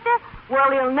he's after? Well,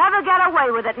 he'll never get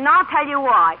away with it, and I'll tell you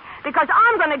why. Because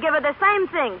I'm going to give her the same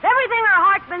things. Everything her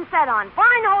heart's been set on.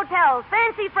 Fine hotels,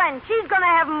 fancy friends, she's going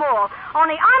to have them all.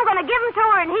 Only I'm going to give them to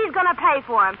her, and he's going to pay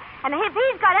for them. And if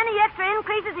he's got any extra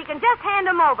increases, he can just hand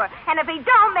them over. And if he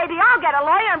don't, maybe I'll get a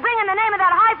lawyer and bring in the name of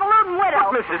that highfalutin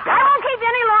widow. But, Mrs. Dallas... I won't keep you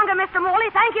any longer, Mr. Morley.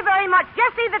 Thank you very much.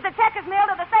 Just see that the check is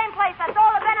mailed to the same place. That's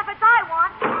all the benefits I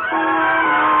want.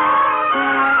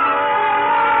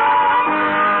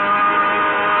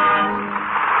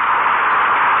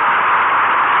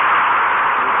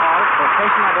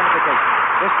 Station identification.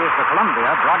 This is the Columbia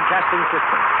Broadcasting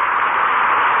System.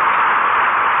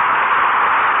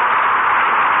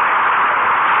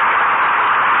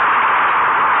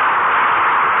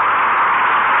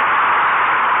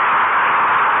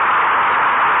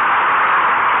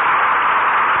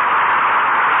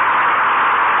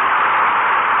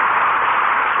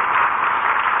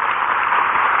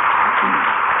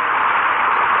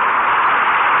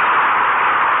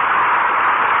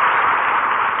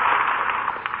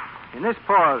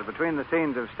 pause between the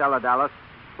scenes of Stella Dallas,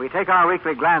 we take our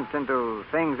weekly glance into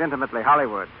things intimately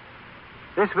Hollywood.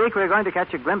 This week, we're going to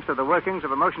catch a glimpse of the workings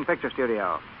of a motion picture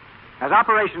studio. As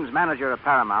operations manager of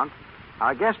Paramount,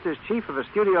 our guest is chief of a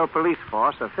studio police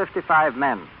force of 55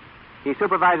 men. He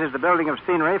supervises the building of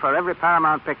scenery for every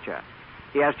Paramount picture.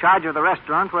 He has charge of the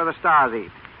restaurant where the stars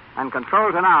eat and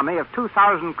controls an army of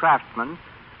 2,000 craftsmen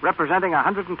representing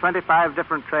 125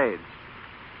 different trades.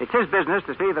 It's his business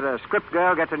to see that a script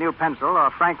girl gets a new pencil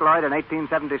or Frank Lloyd an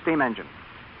 1870 steam engine.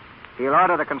 He'll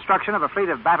order the construction of a fleet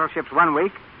of battleships one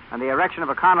week and the erection of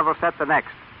a carnival set the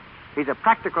next. He's a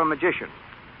practical magician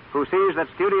who sees that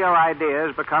studio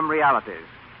ideas become realities.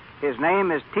 His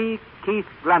name is T. Keith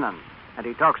Glennon, and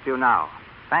he talks to you now.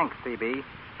 Thanks, C.B.,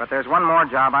 but there's one more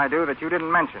job I do that you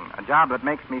didn't mention, a job that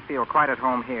makes me feel quite at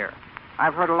home here.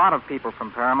 I've heard a lot of people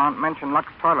from Paramount mention Lux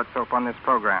toilet soap on this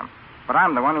program, but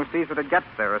I'm the one who sees that it gets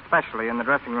there, especially in the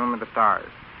dressing room of the stars.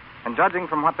 And judging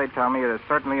from what they tell me, it is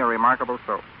certainly a remarkable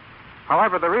soap.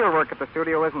 However, the real work at the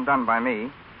studio isn't done by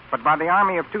me, but by the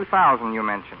army of 2,000 you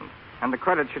mentioned, and the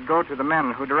credit should go to the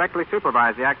men who directly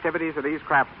supervise the activities of these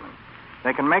craftsmen.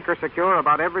 They can make or secure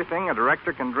about everything a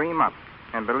director can dream up.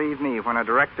 And believe me, when a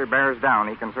director bears down,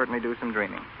 he can certainly do some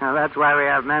dreaming. Now, that's why we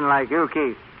have men like you,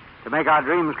 Keith, to make our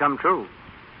dreams come true.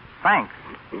 Thanks.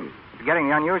 It's getting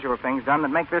the unusual things done that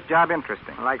make this job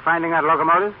interesting. Like finding that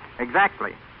locomotive?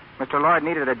 Exactly. Mr. Lloyd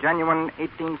needed a genuine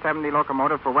 1870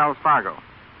 locomotive for Wells Fargo.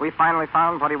 We finally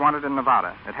found what he wanted in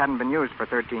Nevada. It hadn't been used for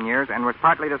 13 years and was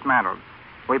partly dismantled.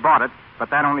 We bought it, but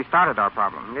that only started our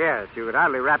problem. Yes, you could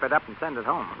hardly wrap it up and send it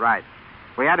home. Right.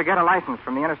 We had to get a license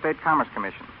from the Interstate Commerce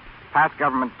Commission, pass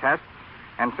government tests,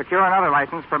 and secure another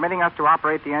license permitting us to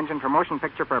operate the engine for motion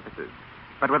picture purposes.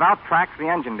 But without tracks, the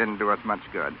engine didn't do us much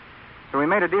good. So we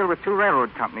made a deal with 2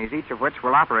 railroad companies, each of which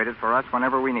will operate it for us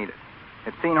whenever we need it.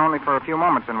 It's seen only for a few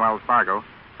moments in Wells Fargo,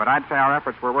 but I'd say our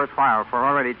efforts were worthwhile, for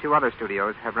already 2 other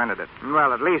studios have rented it.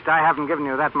 Well, at least I haven't given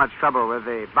you that much trouble with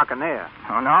the Buccaneer.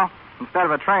 Oh, no? Instead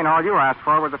of a train, all you asked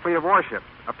for was a fleet of warships,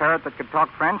 a parrot that could talk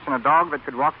French, and a dog that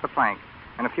could walk the plank,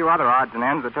 and a few other odds and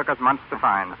ends that took us months to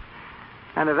find.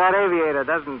 And if that aviator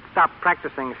doesn't stop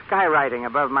practicing skywriting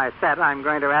above my set, I'm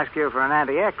going to ask you for an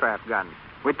anti-aircraft gun.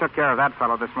 We took care of that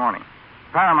fellow this morning.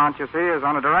 Paramount, you see, is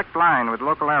on a direct line with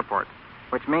local airports,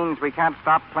 which means we can't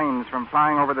stop planes from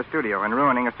flying over the studio and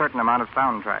ruining a certain amount of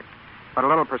sound tracks. But a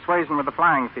little persuasion with the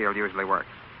flying field usually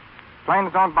works.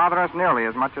 Planes don't bother us nearly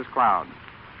as much as clouds.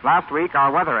 Last week,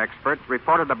 our weather expert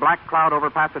reported a black cloud over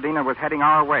Pasadena was heading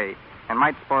our way and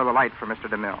might spoil the light for Mr.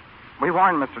 DeMille. We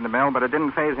warned Mr. DeMille, but it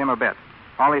didn't faze him a bit.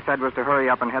 All he said was to hurry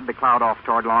up and head the cloud off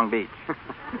toward Long Beach.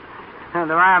 And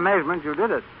to my amazement, you did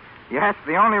it. Yes,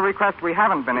 the only request we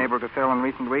haven't been able to fill in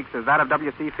recent weeks is that of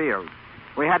W.C. Fields.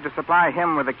 We had to supply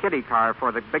him with a kiddie car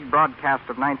for the big broadcast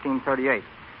of 1938,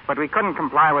 but we couldncouldn't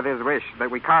comply with his wish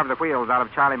that we carve the wheels out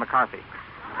of Charlie McCarthy. Good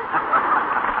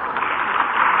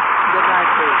night,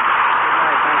 Steve. Good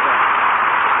night, thank you.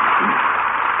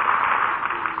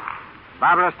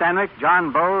 Barbara Stanwyck,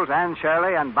 John Bowles, Anne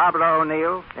Shirley, and Barbara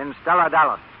O'Neill in Stella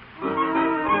Dallas.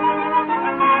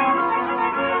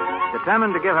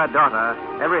 Determined to give her daughter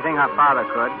everything her father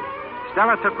could,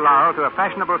 Stella took Laurel to a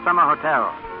fashionable summer hotel.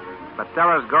 But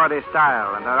Stella's gaudy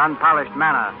style and her unpolished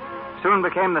manner soon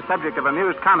became the subject of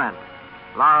amused comment.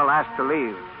 Laurel asked to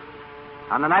leave.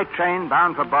 On the night train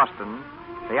bound for Boston,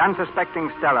 the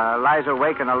unsuspecting Stella lies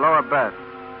awake in a lower berth,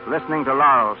 listening to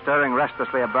Laurel stirring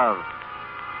restlessly above.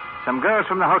 Some girls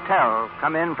from the hotel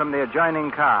come in from the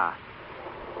adjoining car.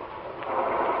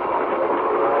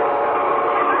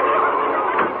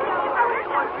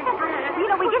 You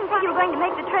know, we didn't think you were going to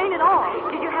make the train at all.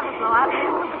 Did you have a blowout?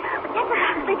 But yes,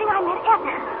 they think I met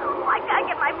Ethel. Oh, I gotta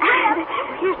get my breath.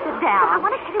 Here, sit down. I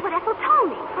want to tell you what Ethel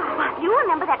told me. You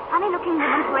remember that funny-looking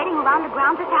woman parading around the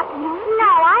grounds this afternoon?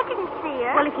 No, I didn't see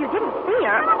her. Well, if you didn't see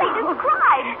her... No, they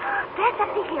described. Dressed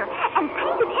up to here and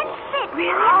painted in fit.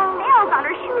 Really? And bells on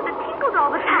her shoes that tinkled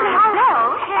all the time.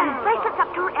 Bells? And bracelets up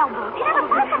to her elbows. You never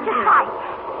saw such a sight.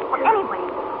 Well, anyway,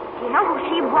 do you know who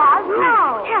she was?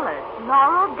 No. Tell us.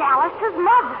 Laurel Dallas's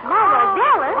mother. Laurel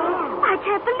Dallas? I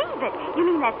can't believe it. You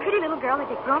mean that pretty little girl that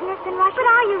Dick Grosvenor's been rushing? But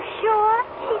are you sure?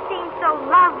 She seems so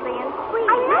lovely and sweet.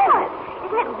 I know it.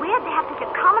 Isn't it weird to have such a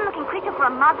common-looking creature for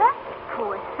a mother?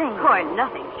 Poor thing. Poor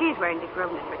nothing. She's wearing Dick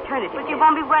Grosvenor's fraternity. But you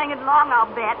won't be wearing it long, I'll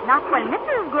bet. Not when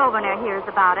Mrs. Grosvenor hears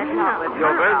about it. No.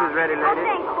 Your berth is ready, Oh, ladies.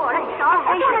 thanks for it. Tell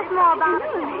us more about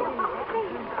it.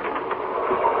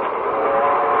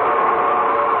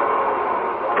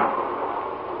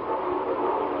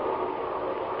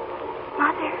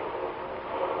 Mother.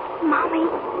 Mommy.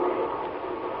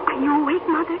 Are you awake,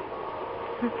 Mother?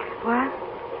 What?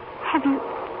 Have you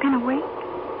been awake?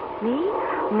 Me?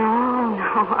 No.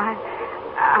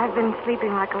 I've been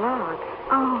sleeping like a log.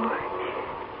 Oh,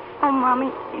 Mommy,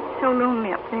 it's so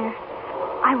lonely up there.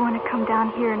 I want to come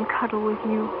down here and cuddle with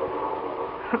you.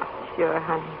 Sure,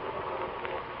 honey.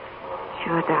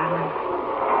 Sure, darling.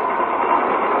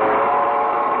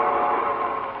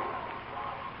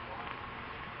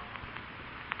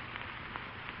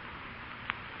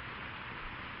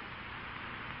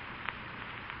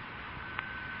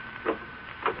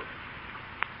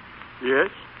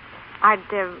 Yes?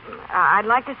 I'd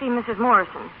like to see Mrs.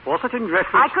 Morrison. Was it in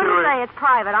reference I couldn't to... say it's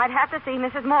private. I'd have to see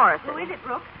Mrs. Morrison. Who is it,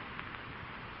 Brooks?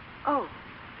 Oh.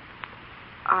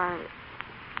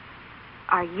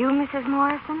 Are you Mrs.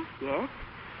 Morrison? Yes.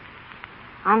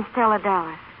 I'm Stella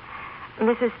Dallas.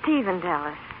 Mrs. Stephen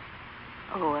Dallas.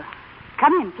 Oh,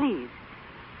 come in, please.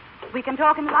 We can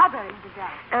talk in the library, Mrs.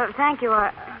 Dallas. Thank you.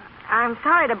 I'm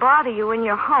sorry to bother you in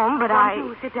your home, but Won't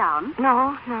you sit down?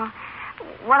 No.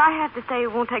 What I have to say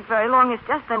won't take very long. It's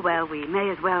just that... Well, we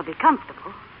may as well be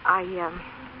comfortable. I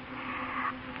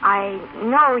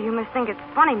know you must think it's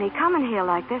funny me coming here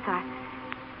like this.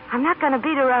 I'm not going to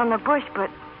beat around the bush, but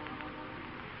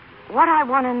what I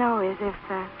want to know is if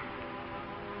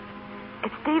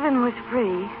Stephen was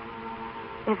free,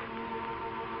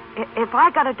 if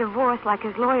I got a divorce like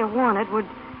his lawyer wanted, would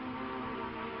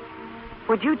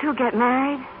you two get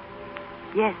married?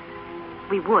 Yes,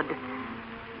 we would.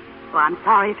 Well, I'm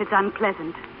sorry if it's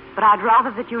unpleasant, but I'd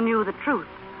rather that you knew the truth.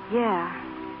 Yeah.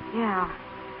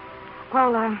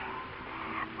 Well,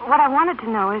 what I wanted to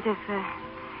know is if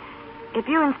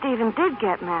you and Stephen did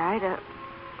get married,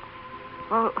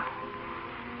 well,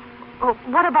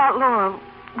 what about Laura?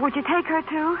 Would you take her,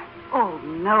 too? Oh,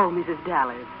 no, Mrs.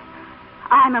 Dallas.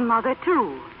 I'm a mother,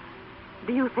 too.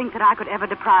 Do you think that I could ever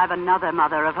deprive another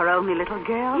mother of her only little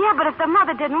girl? Yeah, but if the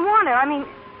mother didn't want her, I mean,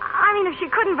 if she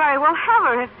couldn't very well have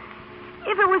her, if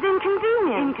it was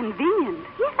inconvenient. Inconvenient?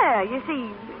 Yeah, you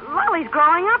see, Lolly's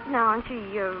growing up now, and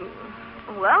she's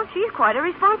quite a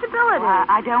responsibility. Well,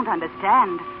 I don't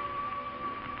understand.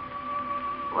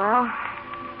 Well,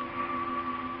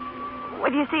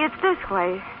 you see, it's this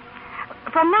way.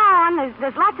 From now on,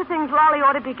 there's lots of things Lolly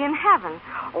ought to begin having.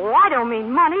 Oh, I don't mean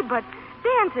money, but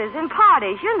dances and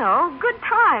parties, good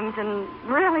times. And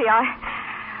really,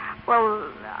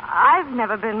 I've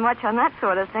never been much on that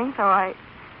sort of thing, so I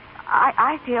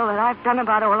feel that I've done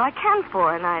about all I can for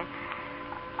her, and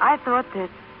I thought that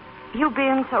you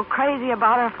being so crazy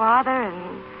about her father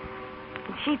and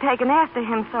she taking after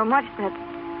him so much that,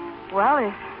 well,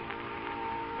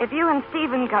 if you and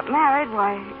Stephen got married,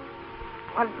 why,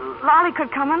 Lolly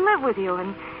could come and live with you,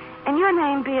 and your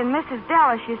name being Mrs.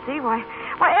 Dallas, you see, why,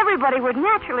 everybody would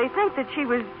naturally think that she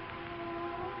was,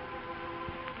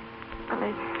 well,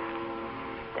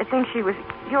 they think she was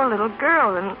your little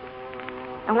girl, and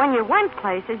when you went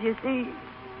places, you see,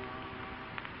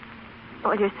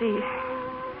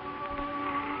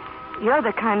 you're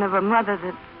the kind of a mother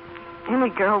that any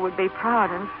girl would be proud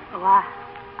of. Oh,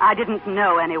 I didn't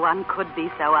know anyone could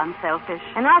be so unselfish.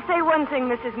 And I'll say one thing,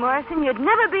 Mrs. Morrison, you'd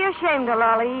never be ashamed of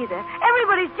Lolly either.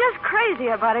 Everybody's just crazy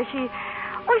about her. She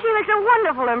makes a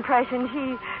wonderful impression.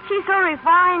 She's so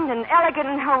refined and elegant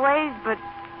in her ways, but,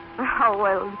 oh,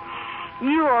 well,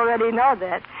 you already know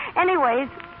that. Anyways,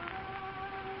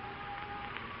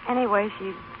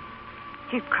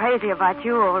 she's crazy about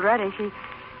you already. She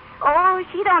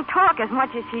don't talk as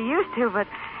much as she used to, but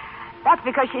that's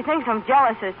because she thinks I'm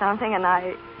jealous or something, and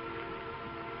I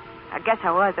guess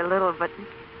I was a little, but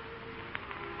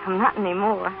I'm not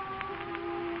anymore.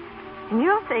 And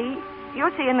you'll see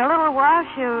in a little while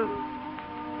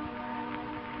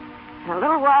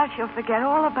she'll forget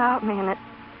all about me, and it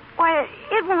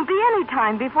won't be any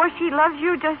time before she loves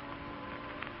you just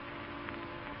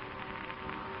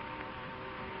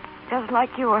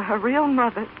like you are her real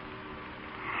mother.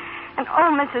 And,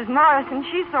 Mrs. Morrison,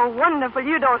 she's so wonderful,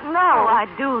 you don't know. Oh, I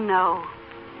do know.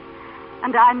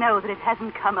 And I know that it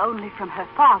hasn't come only from her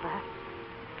father.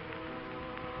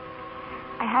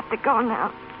 I have to go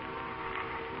now.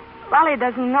 Lolly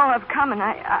doesn't know I've come, and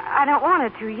I don't want her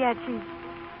to yet.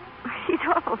 She's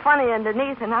awful funny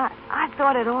underneath, and I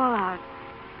thought it all out.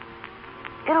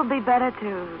 It'll be better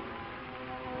to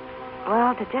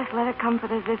just let her come for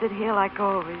the visit here like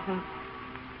always, and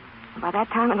by that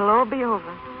time it'll all be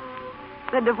over.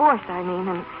 The divorce, I mean,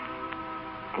 and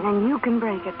then you can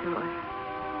break it to her.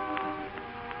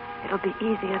 It'll be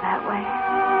easier that way.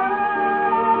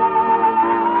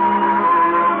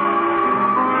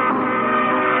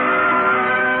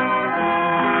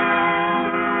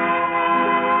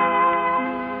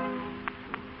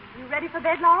 You ready for to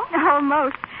bed, Laura?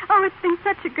 Almost. Oh, it's been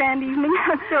such a grand evening.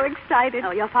 I'm so excited.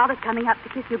 Oh, your father's coming up to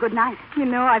kiss you good night. You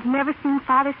know, I've never seen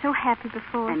Father so happy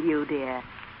before. And you, dear,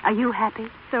 are you happy?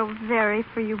 So very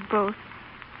for you both.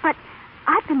 But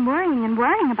I've been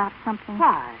worrying about something.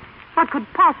 Why? What could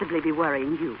possibly be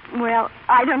worrying you? Well,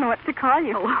 I don't know what to call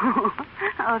you.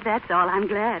 Oh, that's all. I'm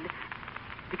glad.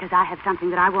 Because I have something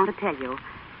that I want to tell you,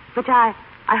 which I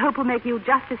hope will make you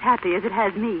just as happy as it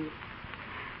has me.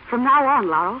 From now on,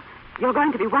 Laurel, you're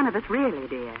going to be one of us, really,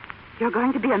 dear. You're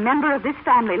going to be a member of this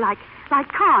family like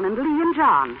Con and Lee and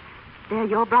John. They're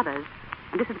your brothers,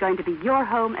 and this is going to be your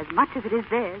home as much as it is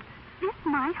theirs. This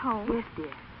my home? Yes,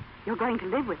 dear. You're going to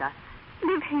live with us.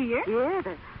 Live here? Yeah,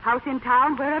 the house in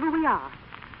town, wherever we are.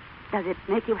 Does it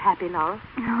make you happy, Laurel?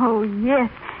 Oh, yes.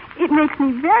 It makes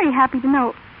me very happy to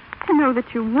know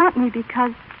that you want me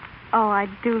because, I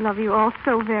do love you all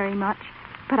so very much.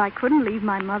 But I couldn't leave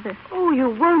my mother. Oh, you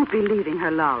won't be leaving her,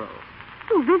 Laurel.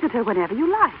 You'll visit her whenever you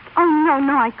like. Oh,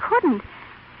 no, I couldn't.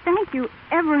 Thank you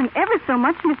ever and ever so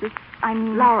much,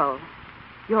 Laurel,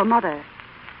 your mother,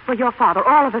 your father,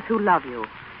 all of us who love you,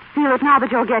 feel that now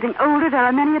that you're getting older, there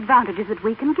are many advantages that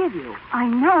we can give you. I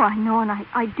know, and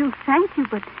I do thank you,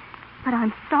 but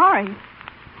I'm sorry.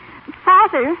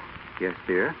 Father. Yes,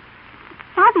 dear?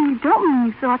 Father, you don't mean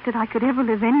you thought that I could ever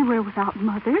live anywhere without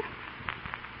Mother?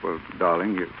 Well,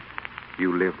 darling,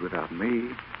 you lived without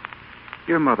me.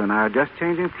 Your mother and I are just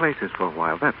changing places for a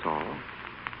while, that's all.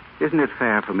 Isn't it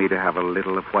fair for me to have a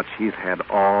little of what she's had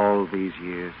all these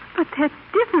years? But that's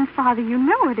different, Father. You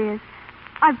know it is.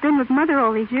 I've been with Mother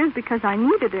all these years because I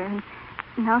needed her, and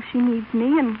now she needs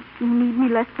me, and you need me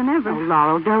less than ever. Oh,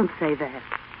 Laurel, don't say that.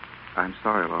 I'm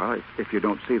sorry, Laura, if you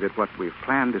don't see that what we've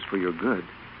planned is for your good.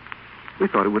 We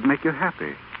thought it would make you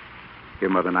happy. Your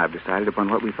mother and I have decided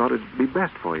upon what we thought would be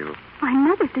best for you. My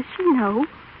mother, does she know?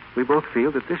 We both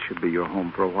feel that this should be your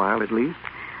home for a while, at least.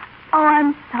 Oh,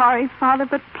 I'm sorry, Father,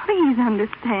 but please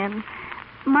understand.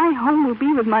 My home will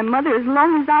be with my mother as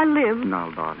long as I live.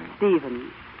 No, darling.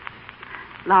 Stephen.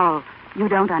 Laurel, you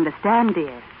don't understand,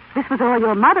 dear. This was all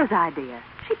your mother's idea.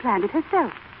 She planned it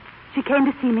herself. She came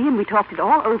to see me, and we talked it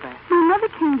all over. My mother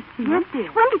came to see you? Yes,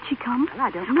 dear. When did she come? Well, I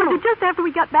don't know. Was it just after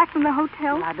we got back from the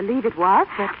hotel? Well, I believe it was,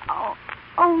 but...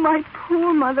 Oh, my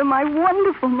poor mother, my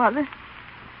wonderful mother.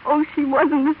 Oh, she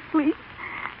wasn't asleep.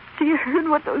 She heard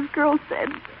what those girls said.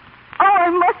 Oh, I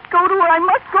must go to her. I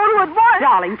must go to her at once.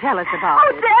 Darling, tell us about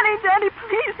it. Oh, Daddy,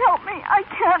 please help me. I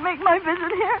can't make my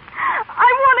visit here. I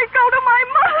want to go to my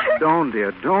mother. Don't,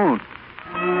 dear, don't.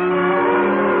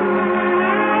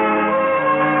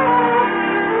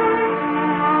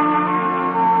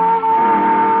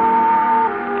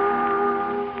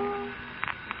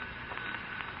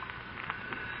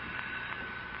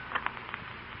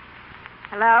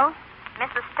 Hello?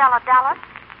 Mrs. Stella Dallas?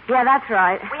 Yeah, that's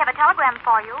right. We have a telegram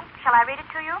for you. Shall I read it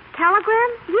to you? Telegram?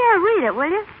 Yeah, read it, will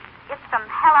you? It's from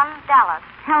Helen Dallas.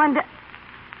 It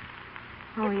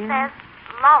says,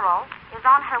 Laurel is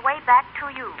on her way back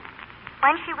to you.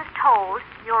 When she was told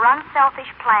your unselfish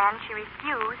plan, she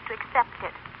refused to accept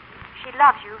it. She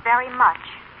loves you very much.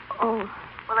 Oh.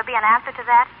 Will there be an answer to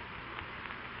that?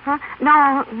 Huh?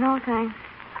 No, thanks.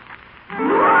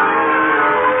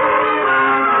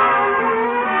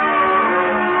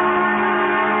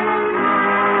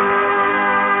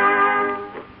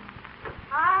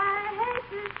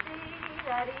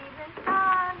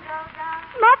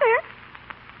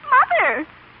 Mother!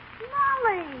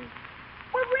 Molly!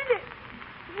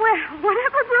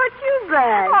 Whatever brought you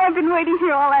back? Oh, I've been waiting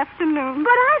here all afternoon. But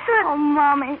I thought... Oh,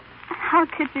 Mommy, how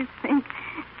could you think?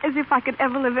 As if I could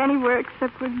ever live anywhere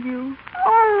except with you.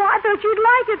 Oh, I thought you'd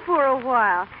like it for a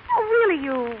while. Oh, really,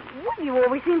 you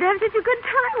always seem to have such a good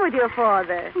time with your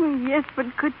father. Oh, yes, but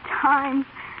good times.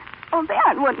 Oh, they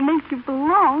aren't what make you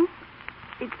belong.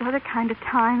 It's other kind of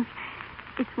times.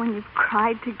 It's when you've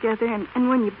cried together and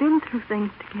when you've been through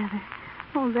things together.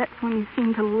 Oh, that's when you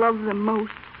seem to love them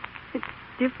most. It's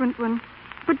different when...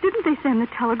 But didn't they send the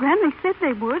telegram? They said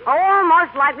they would. Oh,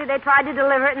 most likely they tried to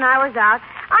deliver it and I was out.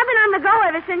 I've been on the go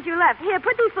ever since you left. Here,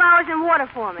 put these flowers in water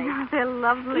for me. Oh, they're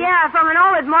lovely. Yeah, from an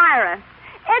old admirer.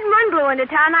 Ed Munn blew into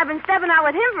town. I've been stepping out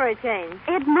with him for a change.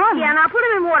 Ed Munn? Yeah, now put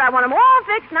him in water. I want him all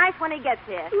fixed nice when he gets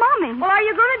here. Mommy. Well, are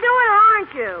you going to do it or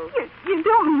aren't you? You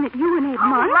don't mean that you and Ed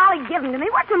Munn? Oh, Molly, give him to me.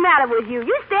 What's the matter with you?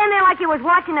 You stand there like you was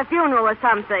watching a funeral or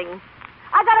something.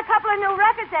 I got a couple of new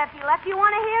records after you left. You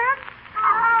want to hear them? Oh,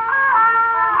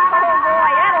 boy,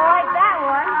 I don't like that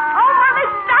one. Oh, Mommy,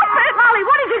 stop it! Molly,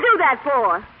 what did you do that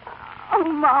for? Oh,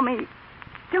 Mommy,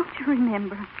 don't you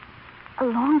remember? A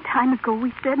long time ago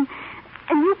we said,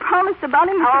 and you promised about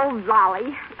him... Oh,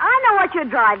 Lolly, I know what you're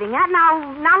driving at. Now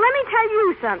let me tell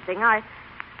you something. I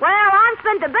Well, I've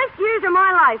spent the best years of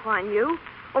my life on you.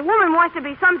 A woman wants to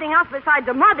be something else besides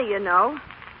a mother, you know.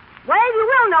 Well, you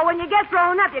will know when you get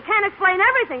grown up. You can't explain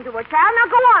everything to a child. Now,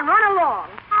 go on, run along.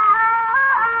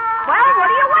 Well, what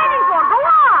are you waiting for? Go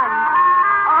on.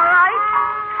 All right.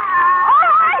 All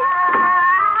right.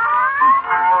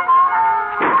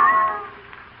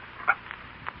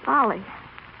 Molly.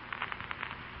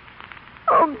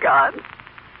 Oh, God.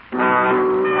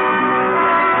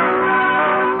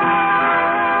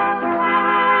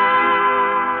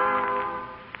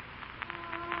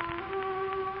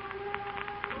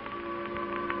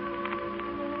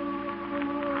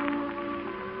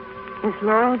 Miss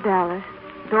Laurel Dallas,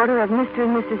 daughter of Mr.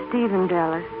 and Mrs. Stephen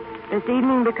Dallas, this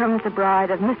evening becomes the bride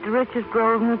of Mr. Richard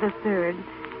Grosvenor III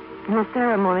in a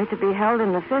ceremony to be held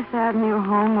in the Fifth Avenue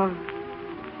home of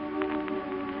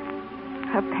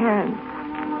her parents.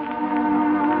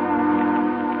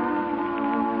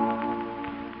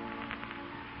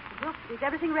 Brooks, is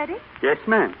everything ready? Yes,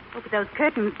 ma'am. Oh, but those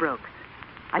curtains, Brooks.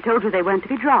 I told you they weren't to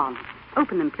be drawn.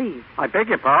 Open them, please. I beg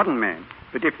your pardon, ma'am.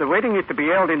 But if the wedding is to be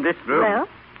held in this room... Well?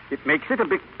 It makes it a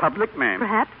bit public, ma'am.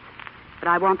 Perhaps. But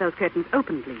I want those curtains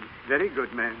open, please. Very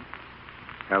good, ma'am.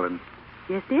 Helen,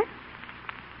 Yes, dear?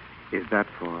 is that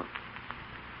for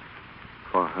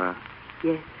her?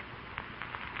 Yes.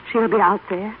 She'll be out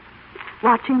there,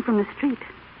 watching from the street.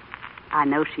 I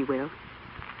know she will.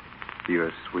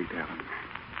 You're sweet,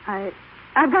 Helen.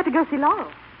 I've got to go see Laurel.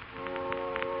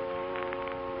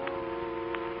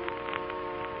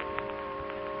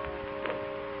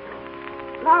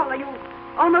 Laurel, are you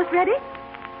almost ready?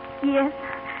 Yes.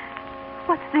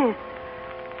 What's this?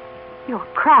 You're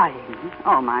crying.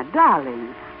 Oh, my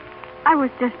darling. I was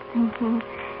just thinking.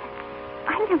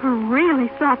 I never really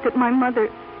thought that my mother...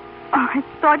 Oh, I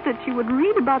thought that she would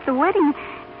read about the wedding,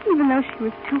 even though she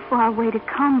was too far away to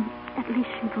come. At least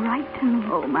she'd write to me.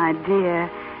 Oh, my dear.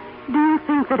 Do you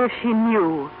think that if she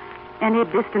knew, any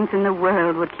distance in the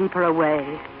world would keep her away?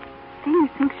 Then you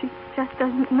think she just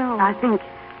doesn't know.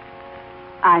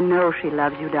 I know she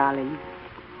loves you, darling.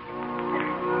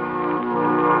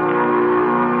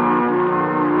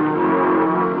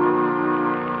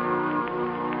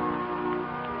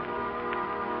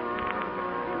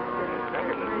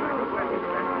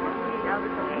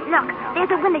 Look,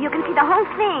 there's a window. You can see the whole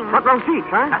thing. Front row seats,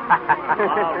 huh?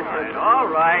 All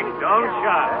right. Don't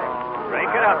shout. Break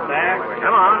it up there.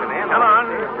 Come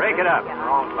on. Break it up.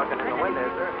 Looking in the window,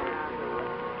 sir.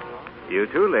 You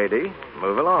too, lady.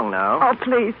 Move along now. Oh,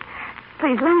 please.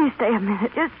 Please, let me stay a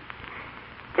minute.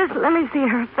 Just let me see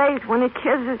her face when he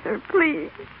kisses her,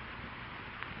 please.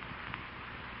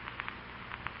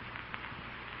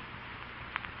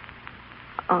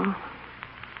 Oh.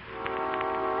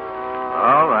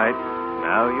 All right.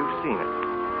 Now you've seen it.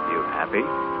 You happy?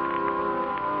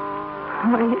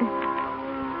 Oh, yes.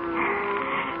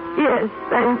 Yes,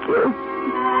 thank you.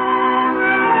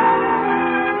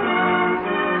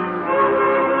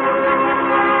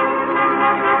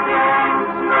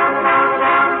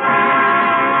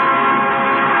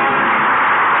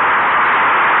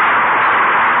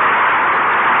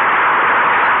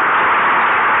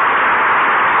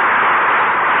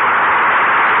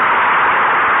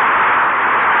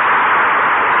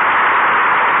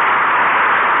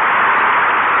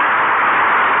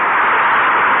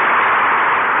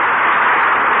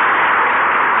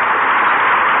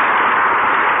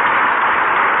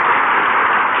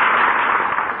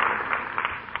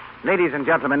 Ladies and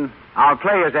gentlemen, our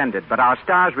play has ended, but our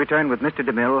stars return with Mr.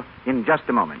 DeMille in just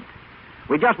a moment.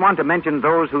 We just want to mention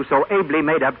those who so ably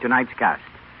made up tonight's cast.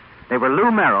 They were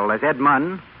Lou Merrill as Ed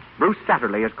Munn, Bruce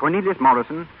Satterley as Cornelius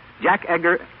Morrison, Jack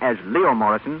Egger as Leo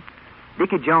Morrison,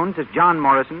 Dickie Jones as John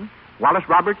Morrison, Wallace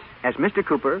Roberts as Mr.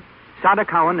 Cooper, Sada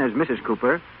Cowan as Mrs.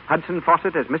 Cooper, Hudson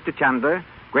Fawcett as Mr. Chandler,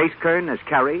 Grace Kern as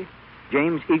Carrie,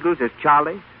 James Eagles as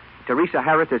Charlie, Teresa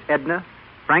Harris as Edna,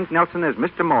 Frank Nelson as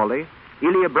Mr. Morley,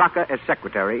 Elia Braca as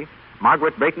secretary,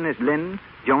 Margaret Brayton as Lynn,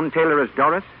 Joan Taylor as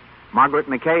Doris, Margaret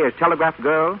McKay as telegraph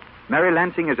girl, Mary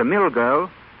Lansing as a mill girl,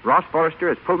 Ross Forrester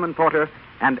as Pullman porter,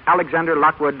 and Alexander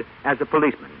Lockwood as a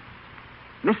policeman.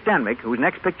 Miss Stanwyck, whose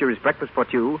next picture is Breakfast for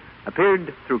Two,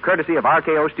 appeared through courtesy of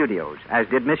RKO Studios, as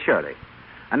did Miss Shirley.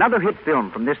 Another hit film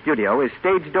from this studio is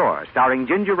Stage Door, starring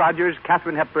Ginger Rogers,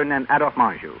 Katharine Hepburn, and Adolphe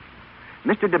Menjou.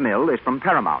 Mr. DeMille is from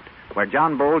Paramount, where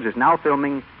John Bowles is now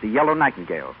filming The Yellow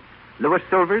Nightingale. Louis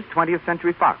Silver's 20th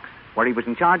Century Fox, where he was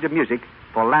in charge of music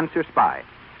for Lancer Spy.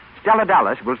 Stella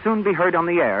Dallas will soon be heard on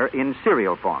the air in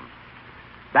serial form.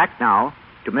 Back now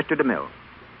to Mr. DeMille.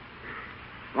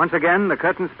 Once again, the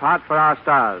curtains part for our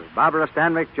stars, Barbara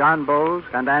Stanwyck, John Bowles,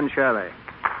 and Anne Shirley.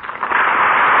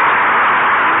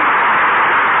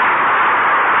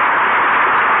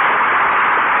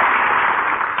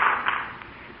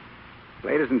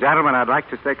 and gentlemen, I'd like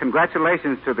to say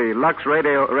congratulations to the Lux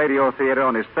Radio Theater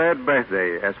on his 3rd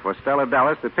birthday. As for Stella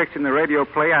Dallas, the picture in the radio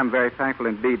play, I'm very thankful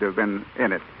indeed to have been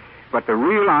in it. But the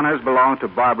real honors belong to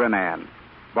Barbara and Ann.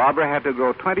 Barbara had to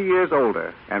grow 20 years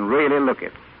older and really look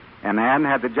it. And Ann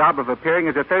had the job of appearing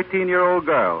as a 13-year-old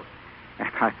girl. And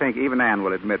I think even Ann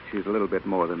will admit she's a little bit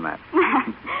more than that.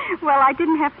 Well, I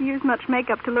didn't have to use much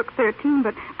makeup to look 13,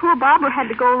 but poor Barbara had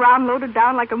to go around loaded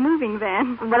down like a moving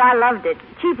van. But I loved it.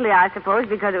 Chiefly, I suppose,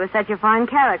 because it was such a fine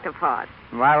character part.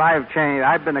 While I've changed,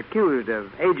 I've been accused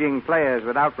of aging players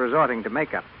without resorting to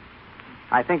makeup.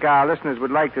 I think our listeners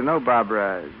would like to know,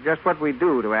 Barbara, just what we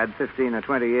do to add 15 or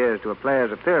 20 years to a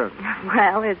player's appearance.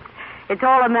 Well, it's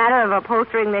all a matter of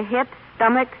upholstering the hips,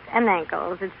 stomachs, and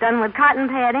ankles. It's done with cotton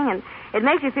padding, and it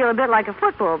makes you feel a bit like a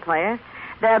football player.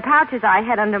 The pouches I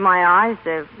had under my eyes,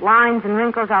 the lines and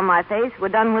wrinkles on my face were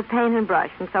done with paint and brush,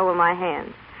 and so were my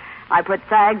hands. I put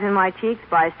sags in my cheeks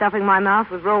by stuffing my mouth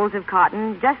with rolls of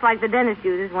cotton, just like the dentist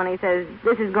uses when he says,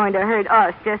 "This is going to hurt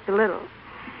us just a little."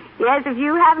 Yes, if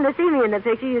you happen to see me in the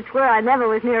picture, you'd swear I never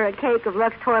was near a cake of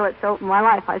Lux toilet soap in my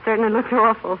life. I certainly looked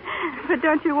awful. But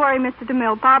don't you worry, Mr.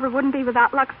 DeMille. Barbara wouldn't be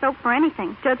without Lux soap for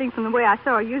anything, judging from the way I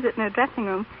saw her use it in her dressing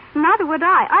room. Neither would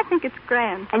I. I think it's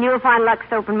grand. And you'll find Lux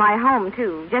soap in my home,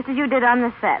 too, just as you did on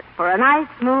the set. For a nice,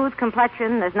 smooth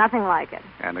complexion, there's nothing like it.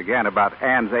 And again, about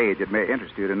Ann's age, it may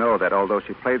interest you to know that although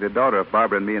she played the daughter of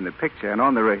Barbara and me in the picture and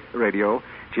on the radio,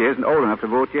 she isn't old enough to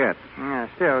vote yet. Yeah,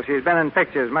 still, she's been in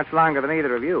pictures much longer than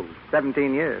either of you.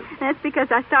 17 years. That's because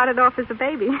I started off as a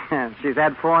baby. She's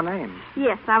had 4 names.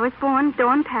 Yes, I was born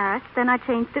Dawn Paris, then I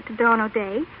changed it to Dawn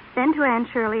O'Day, then to Anne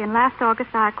Shirley, and last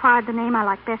August I acquired the name I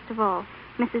like best of all,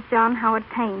 Mrs. John Howard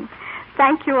Payne.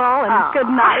 Thank you all, and good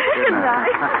night. Good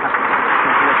night. Good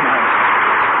night.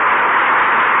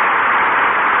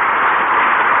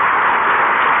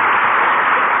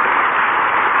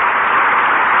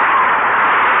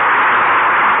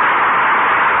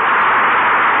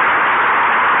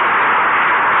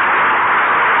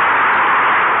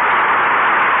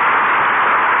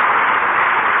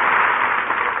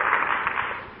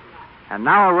 And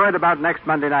now a word about next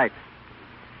Monday night.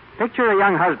 Picture a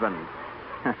young husband.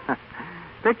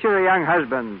 Picture a young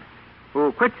husband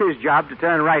who quits his job to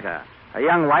turn writer. A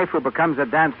young wife who becomes a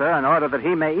dancer in order that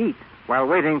he may eat while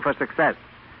waiting for success.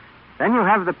 Then you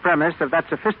have the premise of that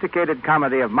sophisticated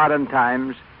comedy of modern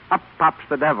times, Up Pops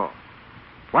the Devil.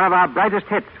 One of our brightest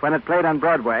hits when it played on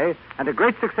Broadway, and a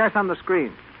great success on the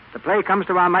screen. The play comes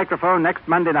to our microphone next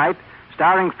Monday night,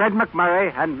 starring Fred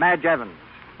McMurray and Madge Evans.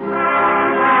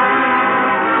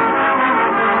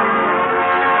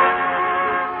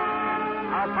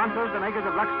 The makers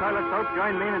of Lux Toilet Soap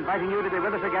join me in inviting you to be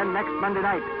with us again next Monday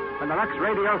night when the Lux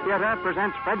Radio Theater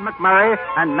presents Fred McMurray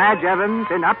and Madge Evans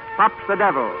in Up Pops the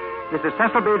Devil. This is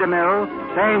Cecil B. DeMille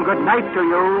saying good night to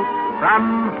you from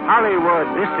Hollywood.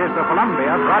 This is the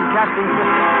Columbia Broadcasting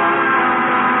System.